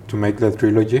to make the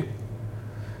trilogy.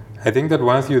 I think that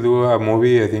once you do a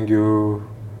movie, I think you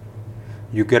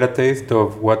get a taste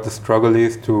of what the struggle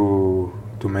is to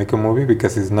make a movie,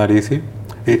 because it's not easy.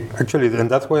 And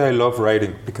that's why I love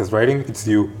writing, because writing, it's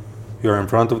you. You're in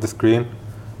front of the screen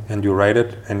and you write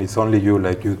it, and it's only you.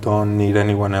 Like you don't need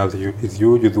anyone else. It's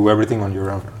you do everything on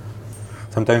your own.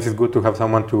 sometimes it's good to have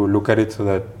someone to look at it so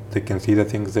that they can see the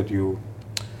things that you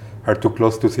are too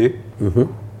close to see.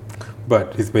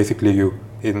 But it's basically you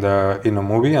in a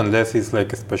movie, unless it's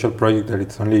like a special project that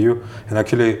it's only you. And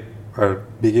actually, a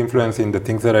big influence in the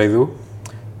things that I do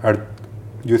are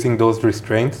using those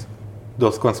constraints,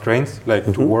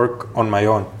 like to work on my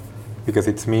own, because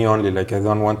it's me only. Like I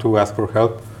don't want to ask for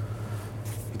help,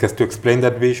 because to explain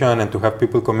that vision and to have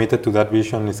people committed to that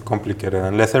vision is complicated.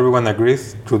 Unless everyone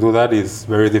agrees to do that, is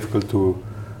very difficult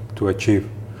to achieve.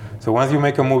 So once you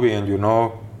make a movie and you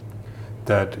know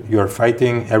that you're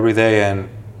fighting every day, and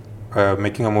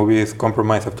making a movie is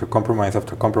compromise after compromise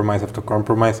after compromise after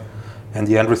compromise, and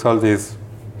the end result is,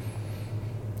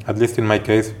 at least in my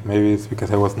case, maybe it's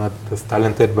because I was not as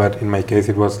talented, but in my case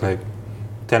it was like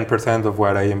 10% of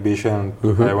what I envisioned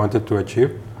I wanted to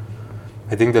achieve.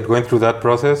 I think that going through that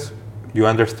process, you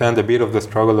understand a bit of the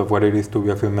struggle of what it is to be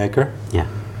a filmmaker. Yeah.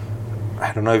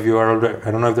 I don't know if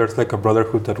I don't know if there's like a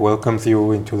brotherhood that welcomes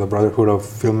you into the brotherhood of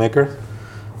filmmakers,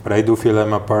 but I do feel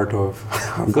I'm a part of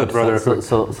Good. that brotherhood.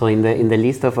 So in the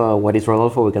list of what is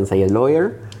Rodolfo, we can say a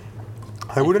lawyer.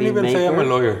 I wouldn't even say I'm a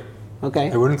lawyer.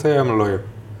 Okay. I wouldn't say I'm a lawyer.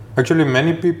 Actually,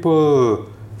 many people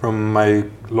from my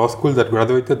law school that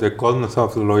graduated, they call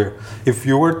themselves a lawyer.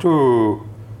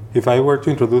 If I were to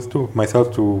introduce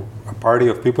myself to a party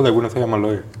of people, I wouldn't say I'm a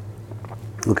lawyer.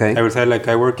 Okay. I would say like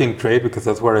I work in trade because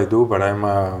that's what I do, but I'm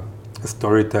a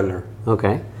storyteller.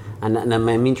 Okay. And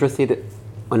I'm interested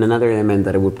on another element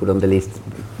that I would put on the list.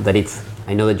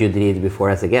 I know that you did it before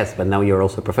as a guest, but now you're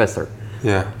also a professor.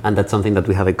 Yeah. And that's something that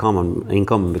we have in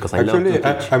common because I love to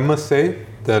teach. I must say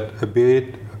that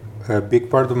a big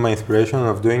part of my inspiration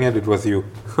of doing it was you.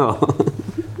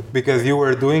 Because you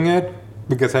were doing it,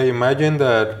 because I imagined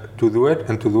that to do it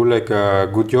and to do like a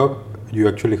good job, you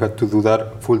actually had to do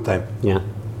that full time. Yeah.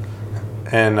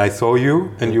 And I saw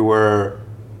you, and you were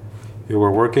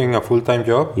working a full-time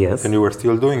job. Yes. And you were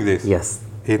still doing this. Yes.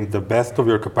 In the best of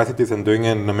your capacities and doing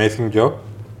an amazing job.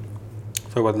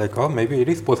 So I was like, oh, maybe it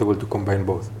is possible to combine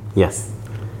both. Yes.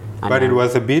 But it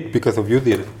was a bit because of you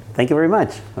did it. Thank you very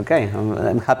much. Okay,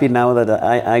 I'm happy now that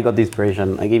I got the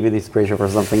inspiration. I gave you the inspiration for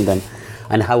something then.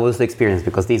 And how was the experience?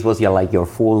 Because this was your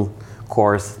full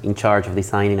course in charge of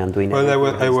designing and doing. Well, I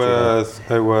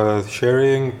was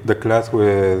sharing the class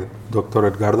with Dr.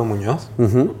 Edgardo Muñoz.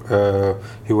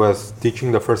 He was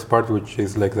teaching the first part, which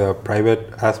is like the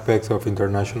private aspects of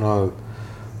international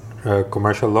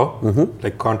commercial law,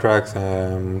 like contracts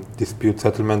and dispute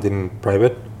settlement in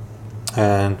private.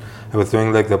 And I was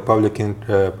doing like the public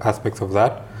aspects of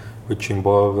that, which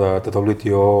involve the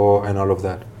WTO and all of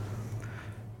that.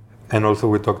 And also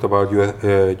we talked about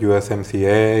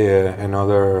USMCA and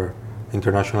other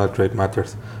international trade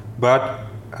matters. But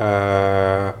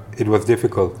it was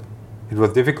difficult. It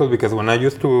was difficult because when I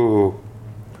used to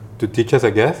teach as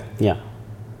a guest,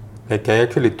 like I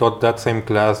actually taught that same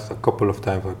class a couple of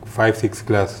times, like 5-6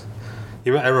 classes.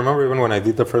 I remember even when I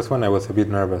did the first one, I was a bit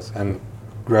nervous, and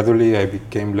gradually I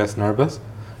became less nervous.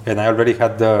 And I already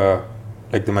had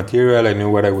the material. I knew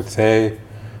what I would say.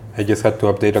 I just had to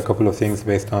update a couple of things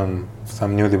based on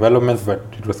some new developments, but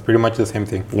it was pretty much the same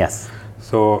thing. Yes.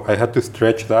 So I had to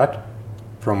stretch that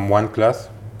from one class,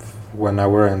 1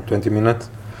 hour and 20 minutes,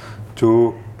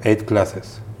 to 8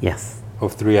 classes. Yes.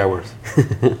 Of 3 hours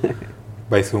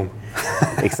by Zoom.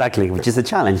 Exactly, which is a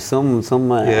challenge. Some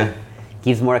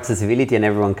gives more accessibility and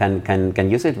everyone can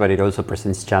use it, but it also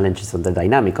presents challenges on the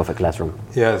dynamic of a classroom.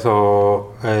 Yeah,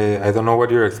 so I don't know what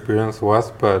your experience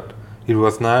was, but it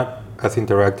was not as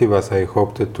interactive as I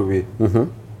hoped it to be.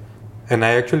 And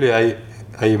I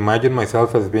imagine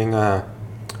myself as being a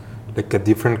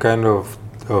different kind of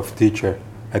teacher.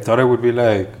 I thought I would be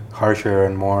like harsher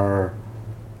and more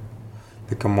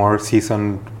like a more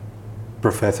seasoned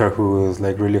professor who was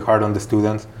like really hard on the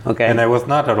students. Okay. And I was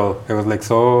not at all. I was like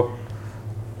so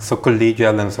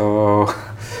collegial and so.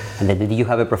 And then did you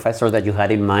have a professor that you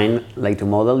had in mind, like to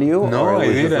model you? No, or I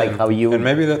didn't. Like how you. And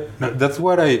maybe that's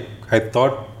what I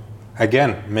thought.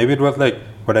 Again, maybe it was like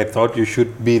what I thought you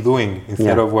should be doing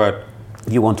instead of what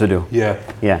you want to do. Yeah.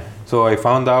 Yeah. So I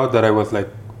found out that I was like,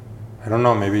 I don't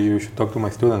know, maybe you should talk to my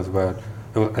students, but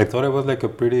I thought I was like a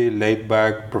pretty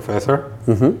laid-back professor,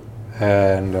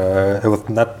 and it was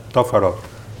not tough at all.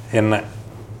 And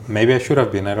maybe I should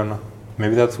have been. I don't know.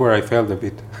 Maybe that's where I failed a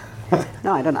bit.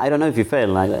 No, I don't know if you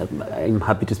fail. I'm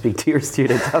happy to speak to your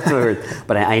students afterwards,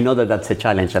 but I know that that's a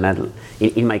challenge. And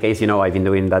in my case, I've been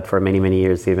doing that for many, many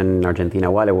years, even in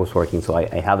Argentina while I was working. So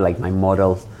I have like my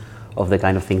models of the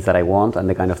kind of things that I want and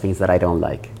the kind of things that I don't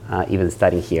like, even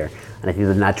studying here. And I think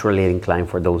that naturally inclined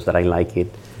for those that I like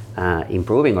it,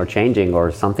 improving or changing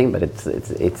or something, but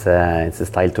it's a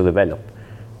style to develop.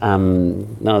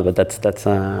 No, but that's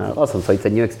awesome. So it's a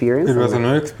new experience. It was a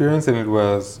new experience, and it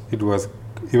was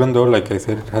even though, like I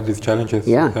said, it had these challenges.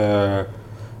 Yeah.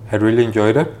 I really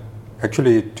enjoyed it.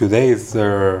 Actually, today is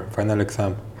their final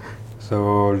exam,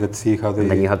 so let's see how they.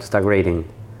 And then you have to start grading.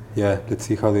 Yeah, let's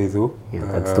see how they do. Yeah,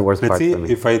 that's the worst part for me. Let's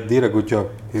see if I did a good job.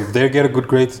 If they get a good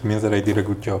grade, it means that I did a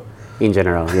good job. In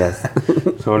general, yes.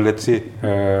 So let's see.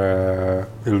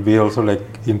 It'll be also like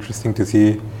interesting to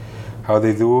see how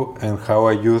they do and how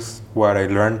I use what I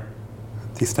learned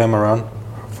this time around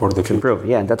for the future. Improve.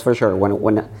 Yeah, that's for sure.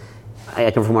 When I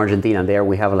come from Argentina, there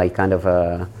we have like kind of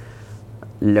a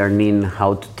learning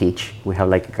how to teach. We have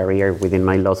like a career within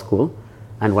my law school,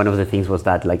 and one of the things was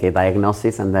that like a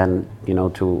diagnosis, and then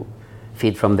to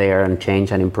feed from there and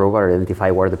change and improve or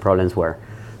identify where the problems were.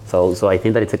 So I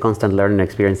think that it's a constant learning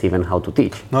experience, even how to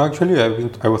teach. No, actually,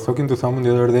 I was talking to someone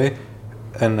the other day,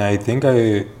 and I think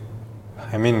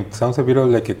I mean, it sounds a bit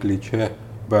like a cliche,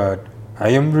 but I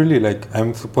am really like,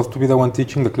 I'm supposed to be the one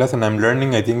teaching the class, and I'm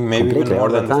learning, I think, maybe Completely, even more all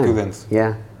the than the time. students.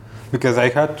 Yeah. Because I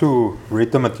had to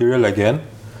read the material again,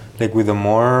 like with a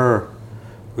more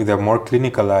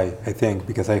clinical eye, I think,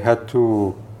 because I had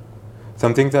to,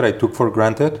 some things that I took for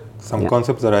granted, some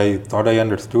concepts that I thought I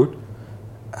understood,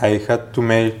 I had to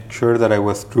make sure that I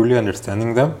was truly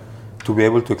understanding them to be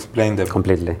able to explain them.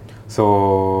 Completely.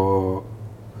 So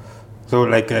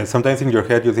like sometimes in your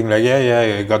head you think like,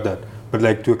 yeah, I got that. But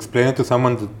like to explain it to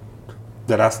someone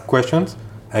that asked questions,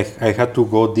 I had to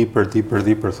go deeper.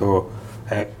 So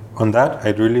on that,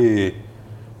 I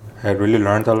really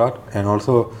learned a lot. And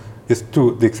also just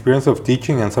to the experience of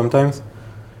teaching, and sometimes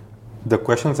the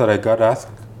questions that I got asked,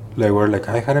 like were like,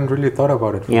 I hadn't really thought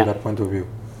about it from that point of view.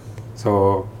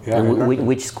 So yeah. And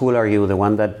which school are you? The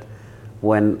one that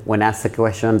when asked a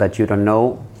question that you don't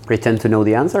know, pretend to know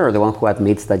the answer, or the one who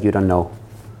admits that you don't know?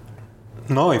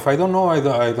 No, if I don't know, I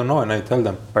don't know, and I tell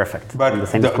them. Perfect. But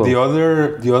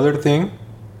the other thing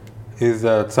is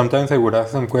that sometimes I would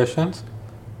ask them questions,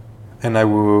 and I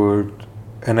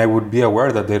would be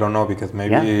aware that they don't know, because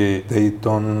maybe they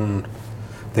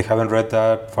haven't read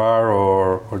that far,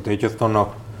 or they just don't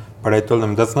know. But I told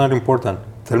them that's not important.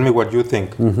 Tell me what you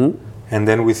think, and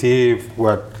then we see if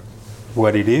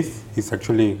what it is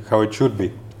actually how it should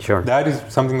be. Sure. That is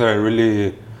something that I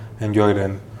really enjoyed,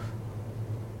 and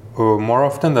more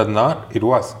often than not, it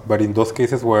was. But in those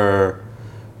cases where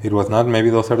it was not, maybe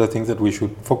those are the things that we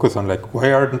should focus on. Like,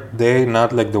 why are they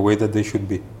not like the way that they should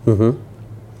be? Mm-hmm.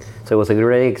 So it was a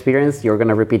great experience. You're going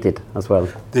to repeat it as well.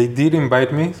 They did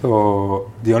invite me.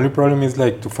 So the only problem is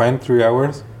like to find 3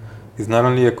 hours is not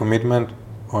only a commitment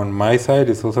on my side,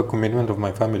 it's also a commitment of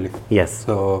my family. Yes.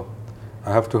 So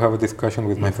I have to have a discussion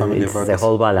with my family about the this.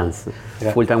 whole balance.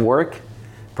 Yeah. Full-time work,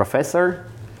 professor,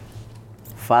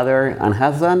 father and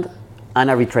husband, and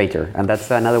arbitrator. And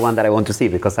that's another one that I want to see,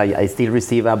 because I still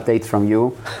receive updates from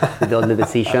you with all the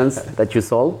decisions that you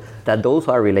solve, that those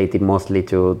are related mostly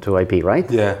to IP,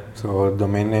 right? Yeah, so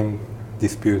domain name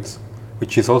disputes,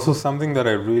 which is also something that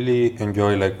I really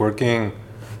enjoy, like working,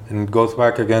 and it goes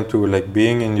back again to like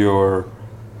being in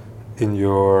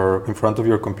front of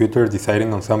your computer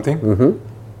deciding on something.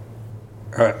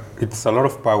 It's a lot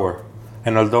of power,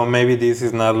 and although maybe this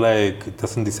is not like, it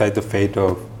doesn't decide the fate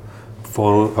of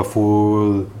a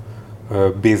full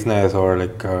business or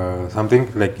like something,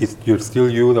 like you're still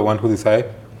the one who decide,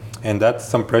 and that's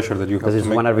some pressure that you have to make. Because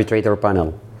it's one arbitrator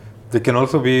panel. There can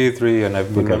also be 3, and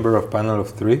I've been member of panel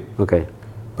of 3. Okay.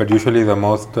 But usually the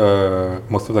most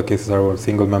of the cases are a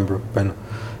single member panel,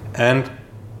 and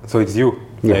so it's you.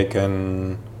 Yeah. Like,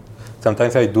 and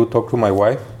sometimes I do talk to my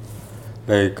wife,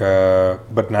 like,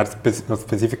 but not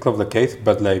specifics of the case,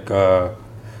 but like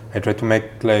I try to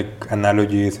make like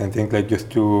analogies and things, like just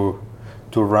to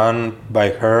run by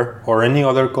her or any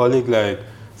other colleague like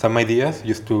some ideas,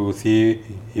 just to see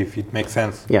if it makes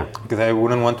sense. Yeah. Because I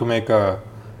wouldn't want to make a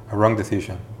wrong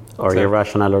decision. Or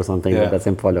irrational or something that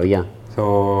doesn't follow. Yeah.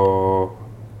 So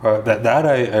that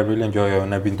I really enjoy,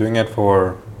 and I've been doing it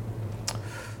for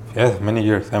many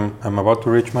years. I'm about to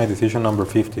reach my decision number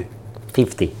 50.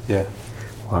 50? Yeah.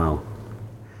 Wow.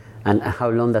 And how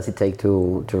long does it take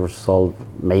to resolve?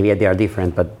 Maybe they are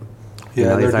different, but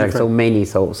there are so many.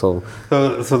 So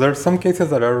there's some cases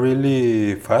that are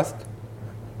really fast.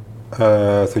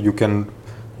 So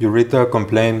you read the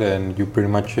complaint and you pretty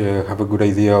much have a good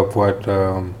idea of what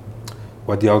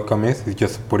the outcome is. It's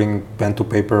just putting pen to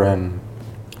paper and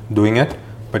doing it.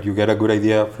 But you get a good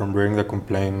idea from reading the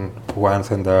complaint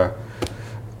once and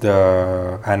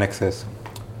the annexes.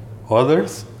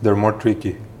 Others, they're more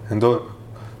tricky. And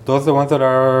those the ones that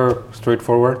are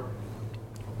straightforward,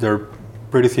 they're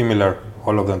pretty similar,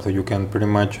 all of them. So you can pretty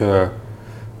much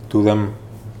do them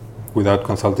without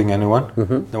consulting anyone.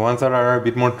 The ones that are a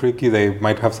bit more tricky, they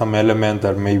might have some element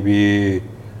that maybe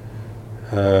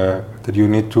that you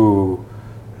need to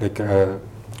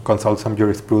consult some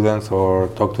jurisprudence or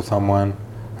talk to someone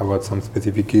about some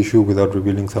specific issue without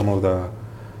revealing some of the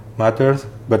matters.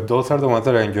 But those are the ones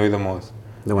that I enjoy the most.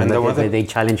 The ones that they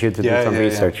challenge you to do some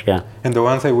research. Yeah. And the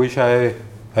ones I wish I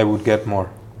would get more.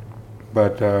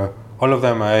 But all of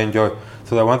them I enjoy.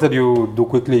 So the ones that you do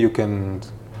quickly, you can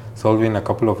solve in a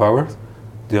couple of hours.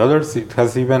 The others, it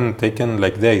has even taken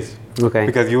like days. Okay.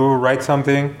 Because you write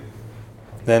something,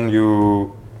 then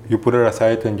you put it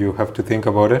aside and you have to think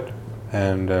about it,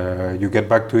 and you get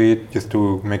back to it just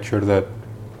to make sure that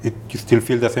you still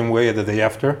feel the same way the day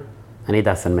after. And it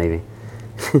doesn't, maybe.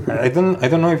 I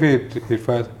don't know if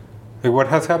what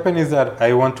has happened is that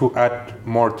I want to add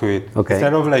more to it. Okay.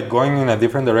 Instead of like going in a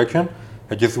different direction,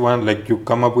 I just want like you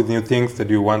come up with new things that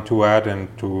you want to add and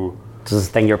to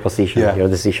sustain your position, your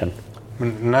decision.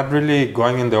 Not really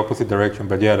going in the opposite direction,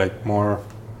 but like more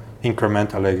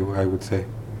incremental, I would say.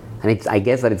 And I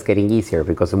guess that it's getting easier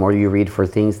because the more you read for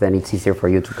things, then it's easier for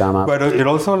you to come up. But it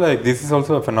also this is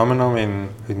also a phenomenon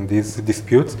in these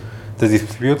disputes. The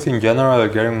disputes in general are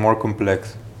getting more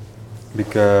complex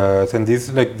because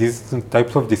these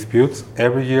types of disputes,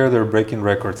 every year they're breaking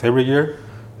records. Every year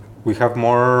we have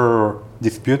more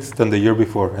disputes than the year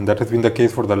before, and that has been the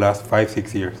case for the last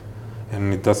 5-6 years.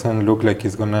 And it doesn't look like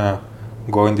it's gonna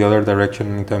go in the other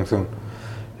direction anytime soon.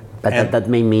 But that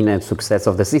may mean a success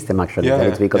of the system, actually,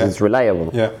 it's because it's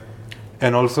reliable. Yeah,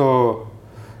 and also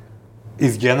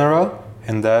it's general,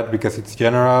 and that because it's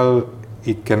general,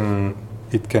 it can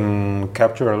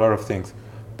capture a lot of things.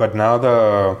 But now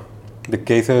the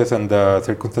cases and the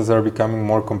circumstances are becoming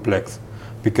more complex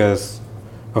because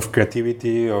of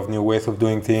creativity, of new ways of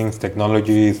doing things,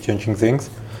 technology is changing things.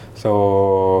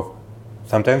 So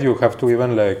sometimes you have to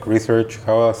even research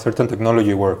how a certain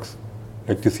technology works.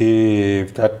 To see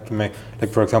if that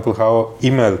for example, how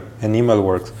an email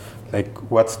works.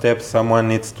 What steps someone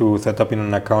needs to set up in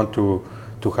an account to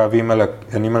have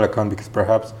an email account, because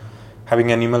perhaps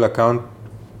having an email account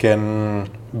can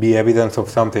be evidence of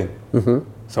something.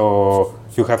 So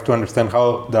you have to understand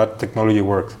how that technology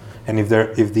works, and if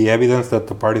the evidence that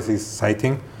the parties is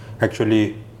citing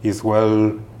actually is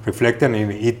well reflected,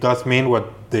 and it does mean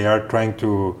what they are trying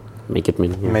to make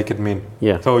it mean.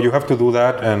 Yeah. So you have to do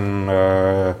that, and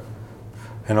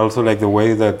also the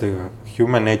way that the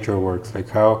human nature works,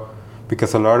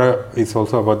 because a lot of it's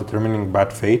also about determining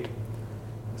bad faith.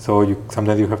 So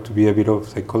sometimes you have to be a bit of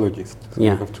psychologist. So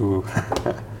you have to,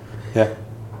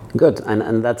 Good,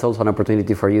 and that's also an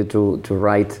opportunity for you to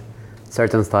write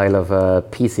certain style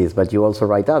of pieces, but you also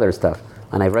write other stuff,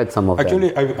 and I read some of them.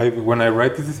 Actually, when I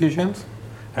write these decisions,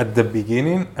 at the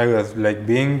beginning, I was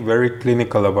being very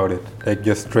clinical about it,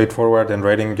 just straightforward and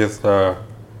writing just the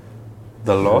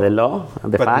law. The law,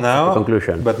 the facts, the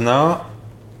conclusion. But now,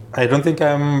 I don't think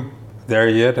I'm there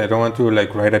yet. I don't want to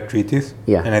write a treatise.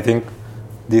 Yeah. And I think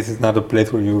this is not a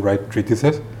place where you write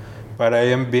treatises. But I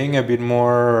am being a bit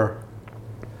more,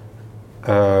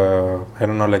 I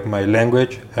don't know, my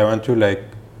language. I want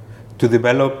to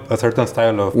develop a certain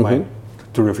style of mine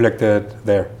to reflect it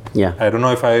there. Yeah. I don't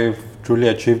know if I've truly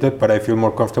achieved it, but I feel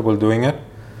more comfortable doing it.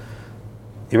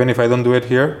 Even if I don't do it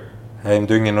here, I'm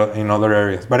doing it in other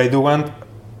areas. But I do want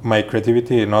my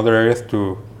creativity in other areas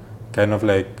to kind of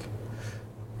be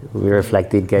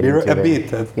reflected,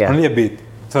 only a bit,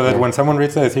 so that when someone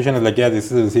reads a decision, it's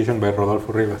this is a decision by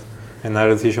Rodolfo Rivas, and not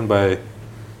a decision by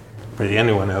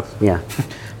anyone else. Yeah.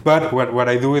 But what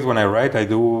I do is when I write, I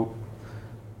don't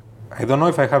know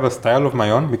if I have a style of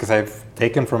my own, because I've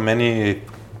taken from many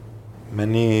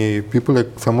people,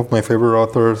 some of my favorite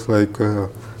authors,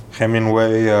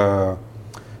 Hemingway,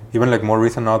 even more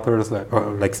recent authors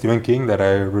like Stephen King that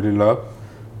I really love,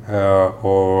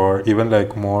 or even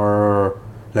more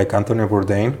Anthony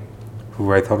Bourdain,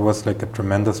 who I thought was a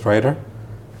tremendous writer.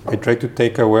 I try to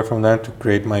take away from that to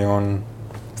create my own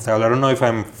style. I don't know if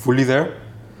I'm fully there,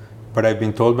 but I've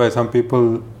been told by some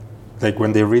people,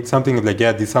 when they read something,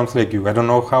 this sounds like you. I don't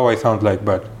know how I sound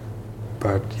but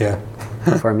yeah.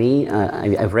 For me,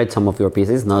 I've read some of your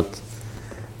pieces, not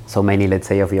so many, let's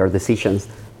say, of your decisions,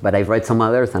 but I've read some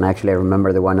others, and actually I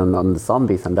remember the one on the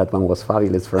zombies, and that one was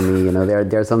fabulous for me.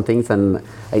 There are some things, and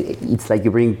it's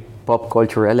you bring pop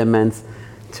culture elements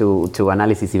to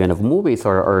analysis even of movies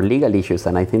or legal issues,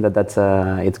 and I think that's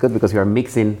it's good because you are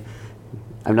mixing.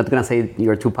 I'm not going to say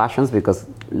your two passions, because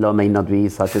law may not be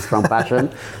such a strong passion,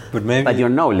 but your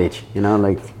knowledge,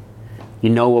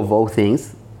 of both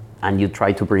things, and you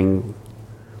try to bring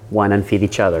one and feed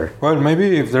each other. Well,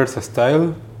 maybe if there's a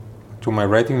style to my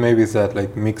writing, maybe it's that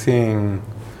mixing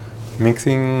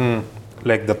mixing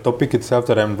like the topic itself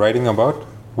that I'm writing about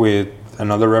with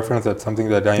another reference that's something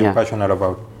that I am passionate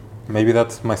about. Maybe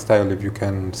that's my style, if you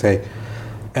can say.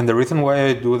 And the reason why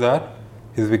I do that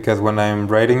is because when I'm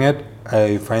writing it,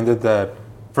 I find it that,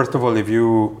 first of all, if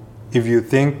you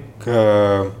think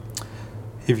on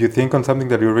something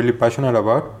that you're really passionate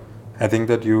about, I think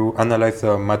that you analyze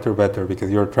the matter better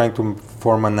because you're trying to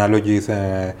form analogies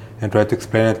and try to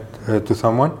explain it to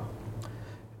someone.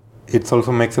 It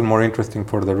also makes it more interesting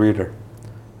for the reader.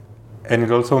 And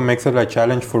it also makes it a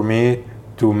challenge for me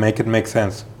to make it make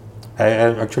sense. I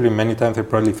actually, many times I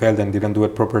probably failed and didn't do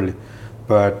it properly.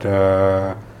 But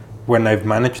when I've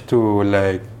managed to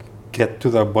like get to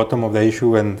the bottom of the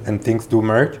issue and things do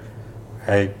merge,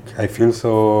 I feel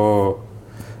so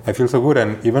good.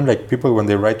 And even like people, when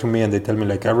they write to me and they tell me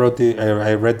like I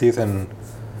read this and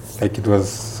like it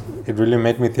really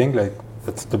made me think, like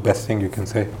that's the best thing you can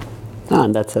say.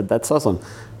 And that's awesome.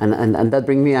 And that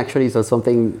brings me actually to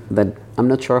something that I'm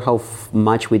not sure how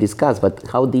much we discussed, but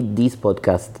how did this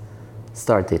podcast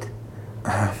started?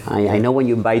 I know when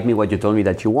you invite me what you told me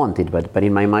that you wanted, but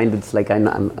in my mind it's like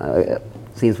I'm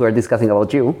since we're discussing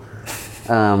about you,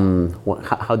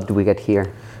 how did we get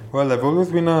here? Well, I've always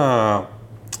been I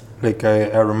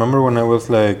remember when I was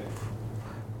like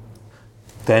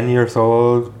 10 years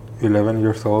old, 11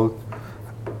 years old,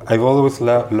 I've always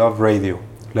loved radio.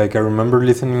 Like I remember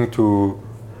listening to,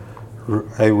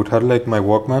 I would have like my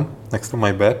Walkman next to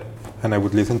my bed and I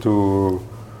would listen to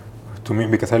me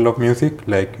because I love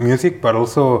music, but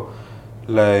also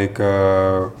like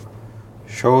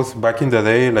shows back in the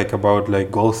day, like about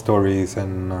like ghost stories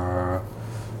and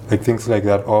like things like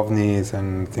that, ovnis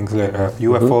and things like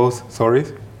UFOs,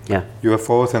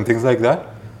 UFOs and things like that,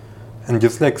 and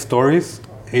just like stories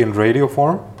in radio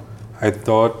form. I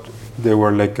thought they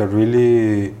were like a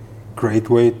really great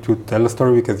way to tell a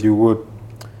story because you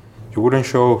wouldn't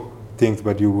show things,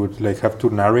 but you would like have to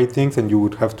narrate things and you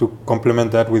would have to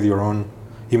complement that with your own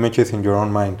images in your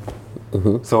own mind.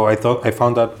 Mm-hmm. So I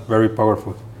found that very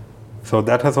powerful. So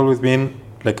that has always been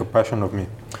like a passion of me.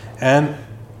 And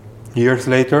years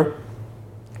later,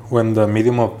 when the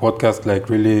medium of podcast like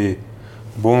really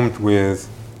boomed it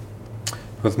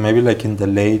was maybe like in the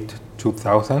late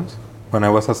 2000s when I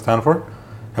was at Stanford,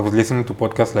 I was listening to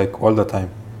podcasts like all the time.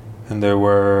 And there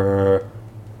were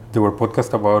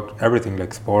podcasts about everything,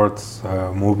 like sports,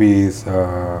 movies.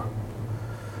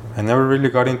 I never really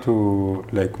got into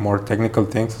like more technical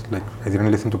things. Like I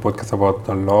didn't listen to podcasts about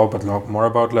the law, but more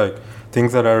about like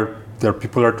things that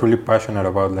people are truly passionate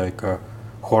about, like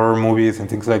horror movies and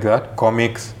things like that,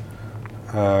 comics.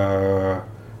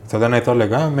 So then I thought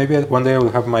like, maybe one day I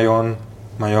will have my own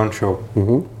show.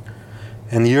 Mm-hmm.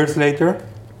 And years later,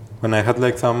 when I had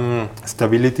like some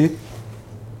stability,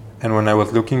 and when I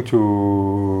was looking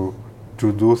to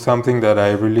do something that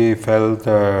I really felt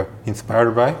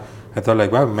inspired by, I thought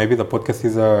like, wow, maybe the podcast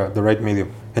is the right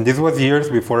medium. And this was years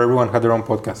before everyone had their own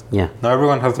podcast. Yeah. Now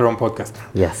everyone has their own podcast.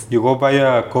 Yes. You go buy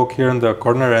a Coke here in the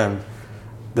corner and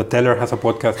the teller has a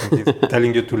podcast and he's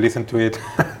telling you to listen to it.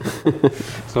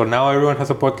 So now everyone has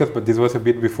a podcast, but this was a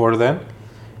bit before then.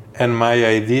 And my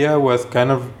idea was kind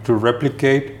of to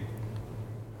replicate,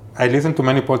 I listen to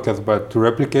many podcasts, but to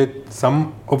replicate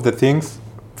some of the things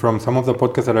from some of the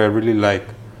podcasts that I really like.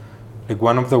 Like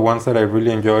one of the ones that I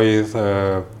really enjoy is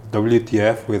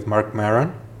WTF with Mark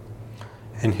Maron.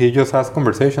 And he just has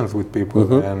conversations with people.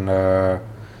 Mm-hmm. And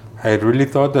I really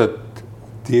thought that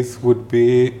this would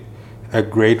be a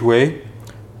great way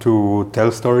to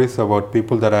tell stories about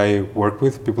people that I work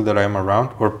with, people that I am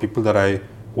around, or people that I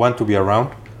want to be around.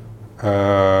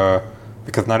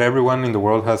 Because not everyone in the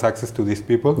world has access to these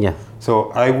people. Yeah.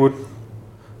 So I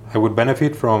would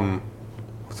benefit from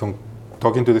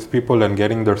talking to these people and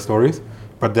getting their stories.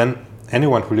 But then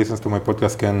anyone who listens to my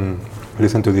podcast can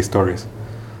listen to these stories.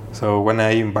 So when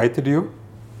I invited you,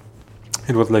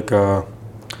 it was like a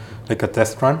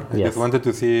test run. I just wanted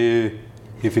to see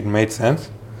if it made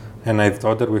sense. And I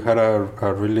thought that we had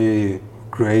a really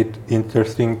great,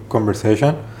 interesting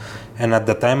conversation. And at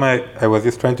the time, I was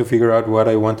just trying to figure out what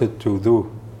I wanted to do.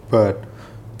 But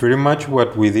pretty much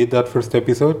what we did that first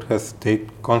episode has stayed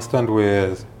constant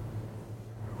with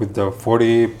the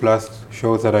 40 plus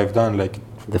shows that I've done. Like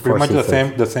pretty much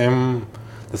the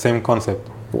same concept.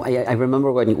 I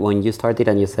remember when you started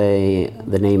and you say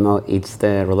the name, it's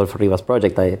the Rodolfo Rivas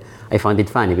project. I found it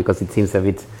funny because it seems a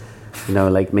bit,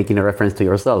 like making a reference to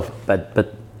yourself.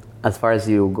 But as far as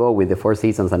you go with the 4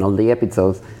 seasons and all the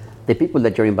episodes, the people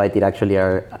that you're invited actually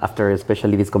are, after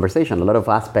especially this conversation, a lot of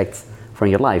aspects from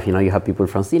your life. You have people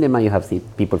from cinema, you have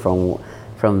people from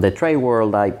from the trade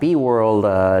world, IP world,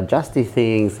 justice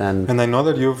things, And I know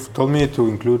that you've told me to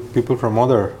include people from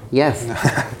other yes,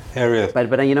 areas.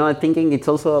 but I'm thinking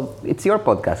it's your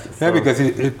podcast. So. Yeah, because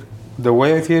the way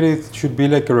I see it, it should be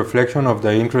like a reflection of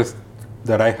the interest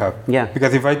that I have. Yeah.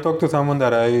 Because if I talk to someone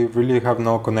that I really have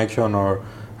no connection or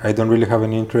I don't really have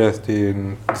any interest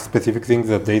in specific things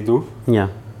that they do, Yeah.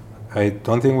 I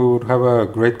don't think we would have a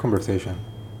great conversation.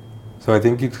 So I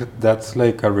think that's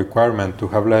like a requirement to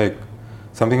have like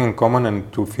something in common and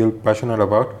to feel passionate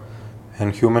about.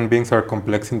 And human beings are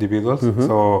complex individuals. Mm-hmm.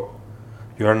 So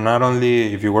you are not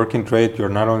only, if you work in trade,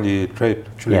 you're not only trade.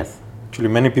 Actually, Yes. Actually,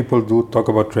 many people do talk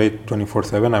about trade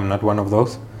 24/7. I'm not one of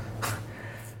those.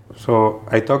 So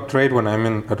I talk trade when I'm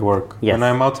at work. Yes. When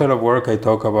I'm outside of work, I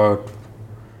talk about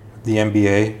the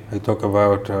NBA. I talk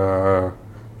about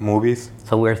movies.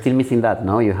 So we're still missing that,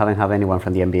 no? You haven't had anyone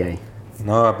from the NBA.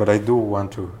 No, but I do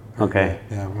want to. Okay.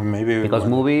 Yeah, maybe. Because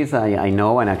movies, I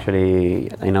know, and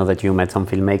actually I know that you met some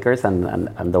filmmakers,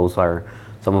 and those are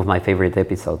some of my favorite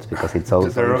episodes because it's so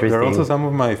interesting. There are also some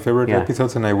of my favorite Yeah.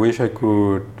 episodes, and I wish I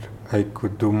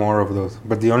could do more of those.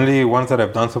 But the only ones that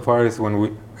I've done so far is when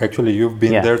you've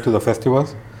been Yeah. there to the festivals,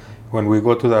 when we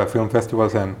go to the film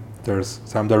festivals and there's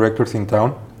some directors in town,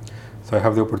 so I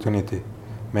have the opportunity.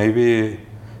 Maybe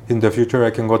in the future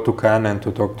I can go to Cannes and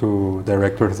to talk to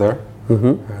directors there.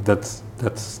 Mm-hmm.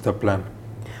 That's the plan.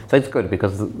 So it's good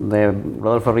because the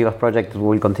Rodolfo Rivas project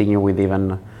will continue with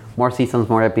even more seasons,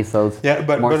 more episodes, Yeah,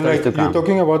 but more stories like to come. you're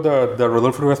talking about the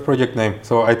Rodolfo Rivas project name.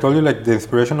 So I told you like the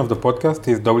inspiration of the podcast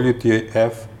is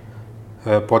WTF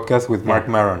podcast with Mark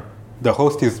Maron. The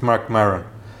host is Mark Maron,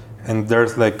 and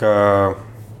there's like a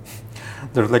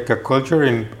culture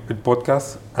in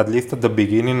podcasts, at least at the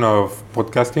beginning of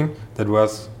podcasting, that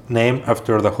was named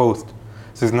after the host.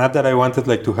 So it's not that I wanted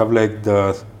like to have like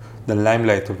the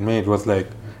limelight of me. It was like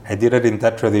I did it in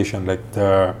that tradition, like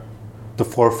the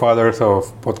forefathers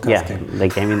of podcasting. Yeah, they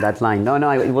came in that line. No,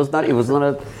 it was not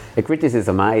a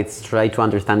criticism. It's try to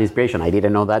understand inspiration. I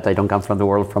didn't know that. I don't come from the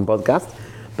world from podcast,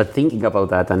 but thinking about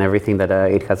that and everything that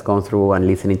it has gone through and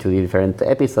listening to the different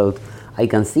episodes, I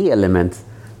can see elements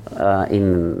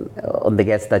on the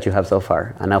guests that you have so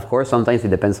far. And of course, sometimes it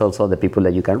depends also on the people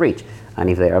that you can reach and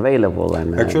if they're available.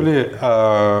 And Actually,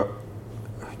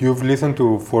 you've listened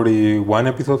to 41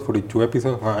 episodes, 42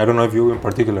 episodes. I don't know if you in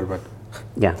particular, but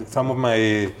yeah, some of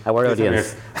my our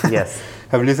listeners audience, yes,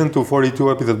 have listened to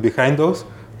 42 episodes. Behind those,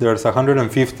 there's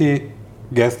 150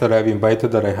 guests that I've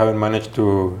invited that I haven't managed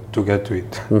to get to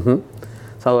it. Mm-hmm.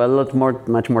 So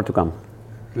much more to come.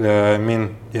 I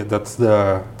mean, yeah, that's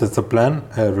the plan.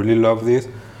 I really love this.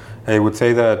 I would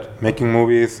say that making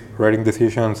movies, writing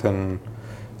decisions, and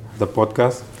the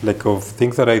podcast, like of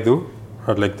things that I do,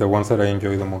 are like the ones that I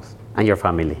enjoy the most. And your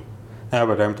family. Yeah,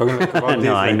 but I'm talking about this.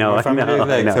 No, like, I know, my family is like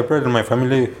I know. separate, and my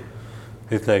family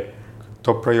is like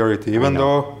top priority. Even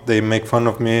though they make fun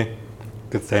of me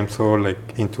because I'm so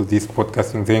like into these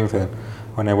podcasting things, and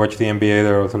when I watch the NBA,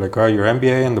 they're also like, "Oh, you're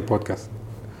NBA and the podcast."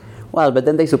 Well, but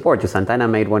then they support you. Santana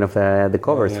made one of the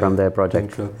covers from the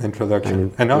project.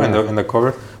 Introduction. I know in the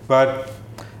cover, but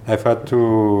I have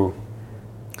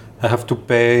to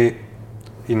pay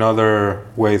in other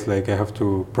ways. Like I have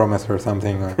to promise her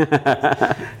something.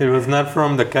 It was not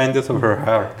from the kindness of her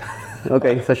heart.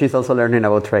 Okay, so she's also learning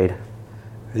about trade.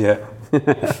 Yeah.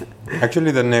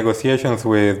 Actually, the negotiations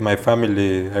with my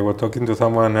family, I was talking to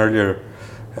someone earlier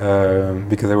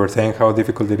because they were saying how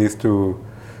difficult it is to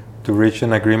reach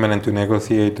an agreement and to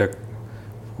negotiate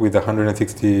with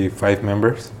 165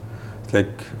 members. It's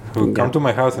like, come to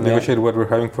my house and negotiate what we're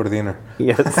having for dinner.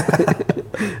 Yes,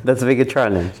 that's a big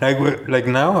challenge. Like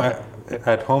now,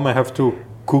 at home, I have to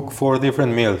cook 4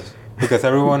 different meals because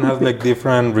everyone has like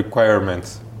different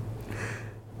requirements.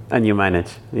 And you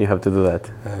manage. You have to do that.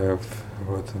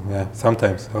 Yeah,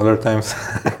 sometimes. Other times,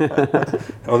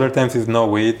 is no,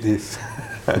 we eat this.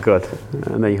 Good.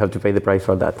 And then you have to pay the price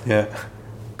for that. Yeah.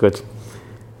 Good.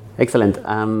 Excellent.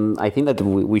 I think that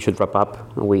we should wrap up.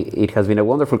 It has been a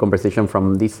wonderful conversation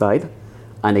from this side.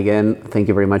 And again, thank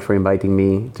you very much for inviting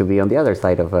me to be on the other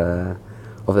side of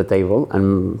the table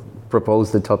and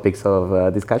propose the topics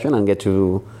of discussion and get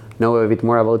to know a bit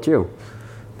more about you.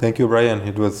 Thank you, Brian.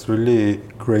 It was really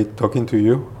great talking to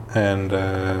you. And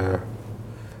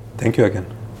thank you again.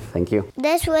 Thank you.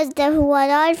 This was the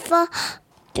Rodolfo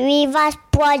Rivas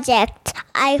project.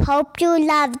 I hope you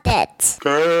loved it.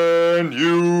 Can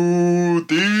you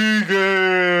dig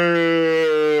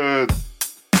it?